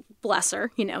 which, bless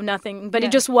her, you know, nothing, but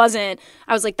it just wasn't,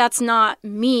 I was like, that's not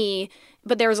me.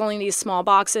 But there was only these small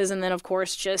boxes, and then, of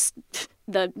course, just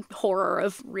the horror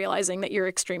of realizing that you're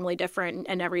extremely different,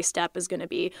 and every step is going to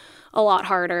be a lot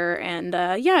harder. And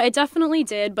yeah, it definitely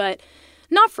did, but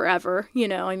not forever, you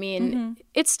know. I mean,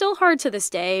 it's still hard to this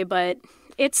day, but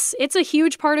it's a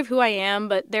huge part of who I am.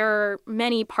 But there are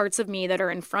many parts of me that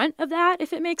are in front of that,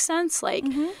 if it makes sense. Like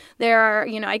there are,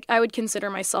 you know, I would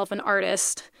consider myself an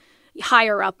artist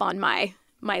higher up on my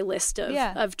list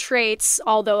of traits,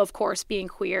 although, of course, being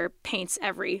queer paints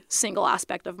every single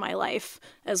aspect of my life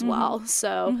as well.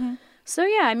 So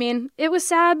yeah, I mean, it was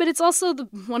sad, but it's also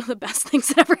one of the best things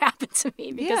that ever happened to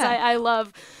me, because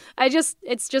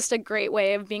it's just a great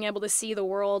way of being able to see the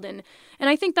world. And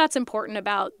I think that's important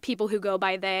about people who go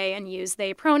by they and use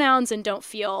they pronouns and don't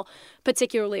feel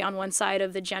particularly on one side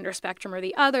of the gender spectrum or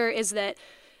the other, is that,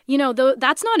 you know,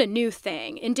 that's not a new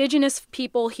thing. Indigenous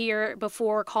people here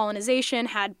before colonization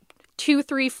had 2,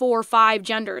 3, 4, 5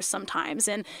 genders sometimes.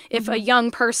 And if a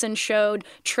young person showed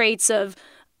traits of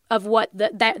what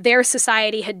that their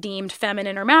society had deemed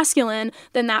feminine or masculine,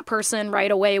 then that person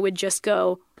right away would just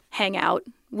go hang out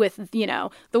with, you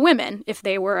know, the women if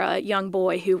they were a young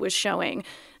boy who was showing,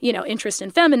 you know, interest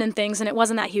in feminine things, and it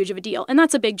wasn't that huge of a deal. And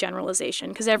that's a big generalization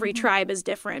because every tribe is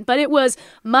different. But it was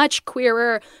much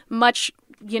queerer, much,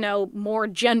 you know, more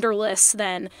genderless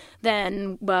than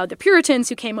the Puritans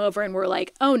who came over and were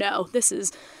like, oh no, this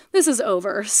is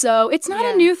over. So it's not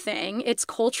a new thing. It's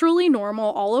culturally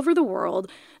normal all over the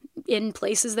world in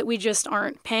places that we just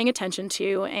aren't paying attention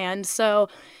to. And so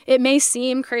it may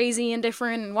seem crazy and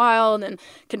different and wild and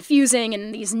confusing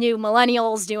and these new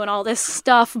millennials doing all this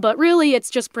stuff, but really it's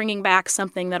just bringing back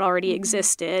something that already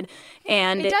existed.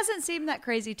 And it doesn't seem that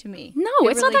crazy to me. No,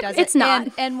 it's really not that doesn't. It's not.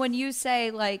 And when you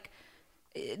say like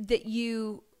that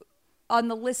you on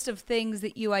the list of things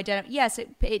that you identify, yes,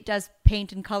 it does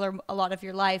paint and color a lot of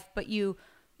your life, but you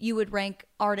would rank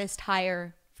artist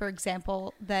higher, for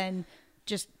example, than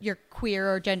just your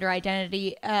queer or gender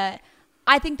identity. I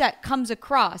think that comes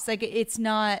across like it's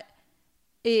not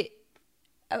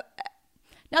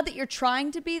not that you're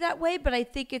trying to be that way, but I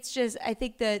think it's just, I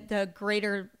think the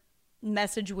greater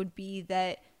message would be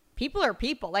that people are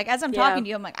people. Like, as I'm talking to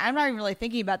you, I'm like, I'm not even really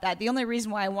thinking about that. The only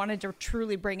reason why I wanted to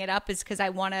truly bring it up is because I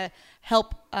want to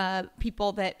help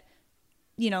people that,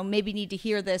 you know, maybe need to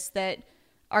hear this that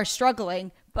are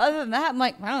struggling. But other than that, I'm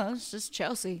like, wow, it's just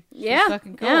Chelsey. She's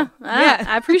fucking cool. Yeah.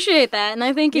 I appreciate that. And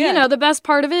I think, you know, the best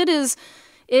part of it is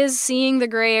seeing the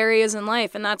gray areas in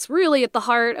life. And that's really at the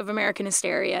heart of American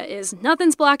hysteria is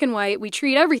nothing's black and white. We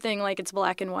treat everything like it's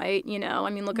black and white. You know, I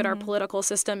mean, look at our political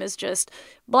system is just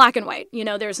black and white. You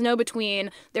know, there's no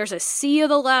between. There's a sea of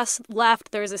the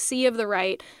left. There's a sea of the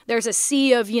right. There's a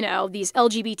sea of, you know, these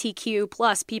LGBTQ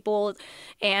plus people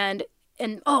and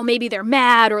oh, maybe they're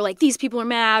mad, or like these people are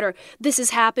mad, or this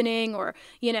is happening, or,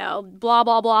 you know, blah,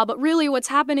 blah, blah. But really what's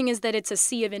happening is that it's a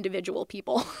sea of individual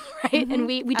people, right? And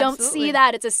we don't see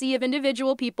that. It's a sea of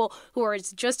individual people who are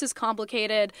just as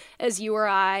complicated as you or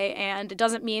I. And it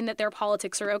doesn't mean that their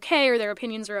politics are okay or their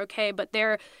opinions are okay, but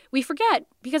we forget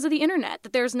because of the internet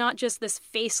that there's not just this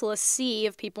faceless sea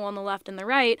of people on the left and the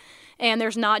right. And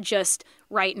there's not just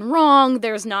right and wrong.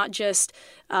 There's not just,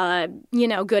 you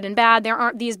know, good and bad. There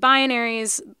aren't, these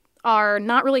binaries are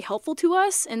not really helpful to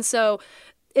us. And so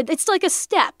it's like a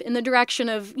step in the direction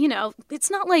of, you know, it's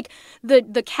not like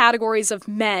the categories of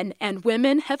men and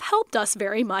women have helped us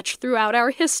very much throughout our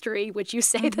history, which you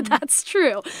say that that's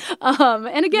true.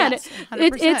 And again,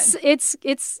 yes,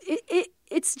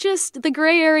 it's just the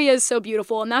gray area is so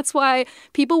beautiful. And that's why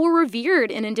people were revered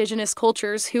in indigenous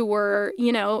cultures who were,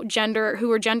 you know,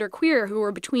 genderqueer, who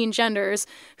were between genders,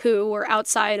 who were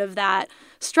outside of that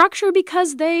structure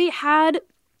because they had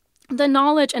the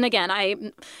knowledge. And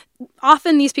again,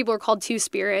 often these people are called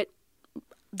two-spirit.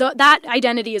 That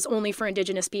identity is only for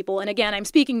indigenous people. And again, I'm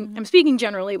speaking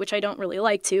generally, which I don't really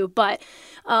like to, but,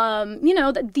 you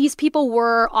know, these people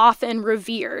were often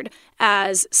revered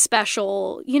as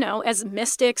special, you know, as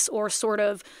mystics or sort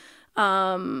of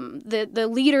the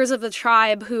leaders of the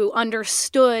tribe who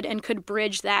understood and could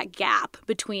bridge that gap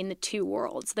between the two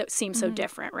worlds that seem so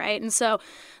different, right? And so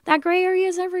that gray area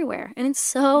is everywhere. And it's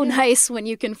so nice when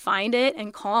you can find it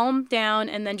and calm down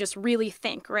and then just really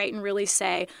think, right? And really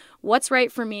say, what's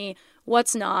right for me?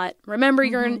 What's not? Remember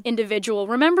you're an individual.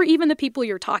 Remember even the people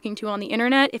you're talking to on the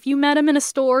internet. If you met them in a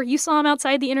store, you saw them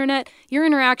outside the internet, your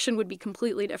interaction would be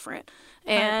completely different.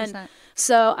 And 100%.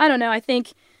 So I don't know, I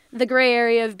think the gray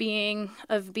area of being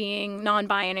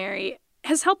non-binary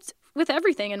has helped with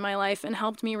everything in my life and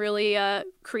helped me really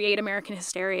create American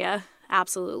hysteria.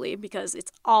 Absolutely, because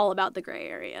it's all about the gray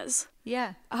areas.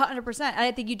 Yeah, 100%. And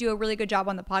I think you do a really good job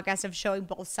on the podcast of showing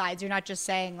both sides. You're not just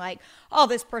saying like, oh,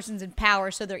 this person's in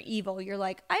power, so they're evil. You're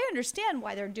like, I understand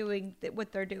why they're doing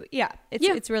what they're doing. Yeah,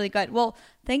 it's really good. Well,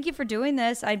 thank you for doing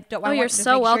this. I want you to make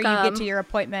sure you get to your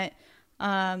appointment. We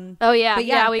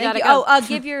gotta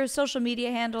give your social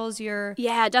media handles.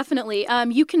 Yeah, definitely.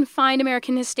 You can find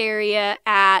American Hysteria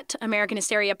at American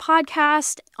Hysteria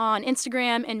Podcast on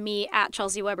Instagram, and me at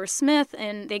Chelsey Weber Smith,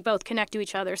 and they both connect to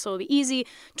each other, so it'll be easy.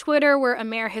 Twitter, we're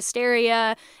Amer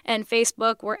Hysteria, and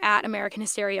Facebook, we're at American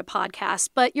Hysteria Podcast.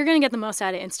 But you're gonna get the most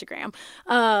out of Instagram,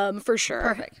 for sure.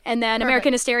 Perfect. And then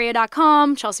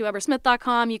AmericanHysteria.com,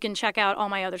 ChelseyWeberSmith.com. You can check out all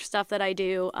my other stuff that I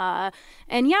do.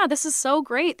 And yeah, this is so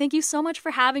great. Thank you so much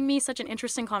for having me. Such an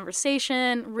interesting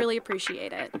conversation. Really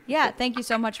appreciate it. Yeah, thank you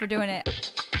so much for doing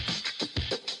it.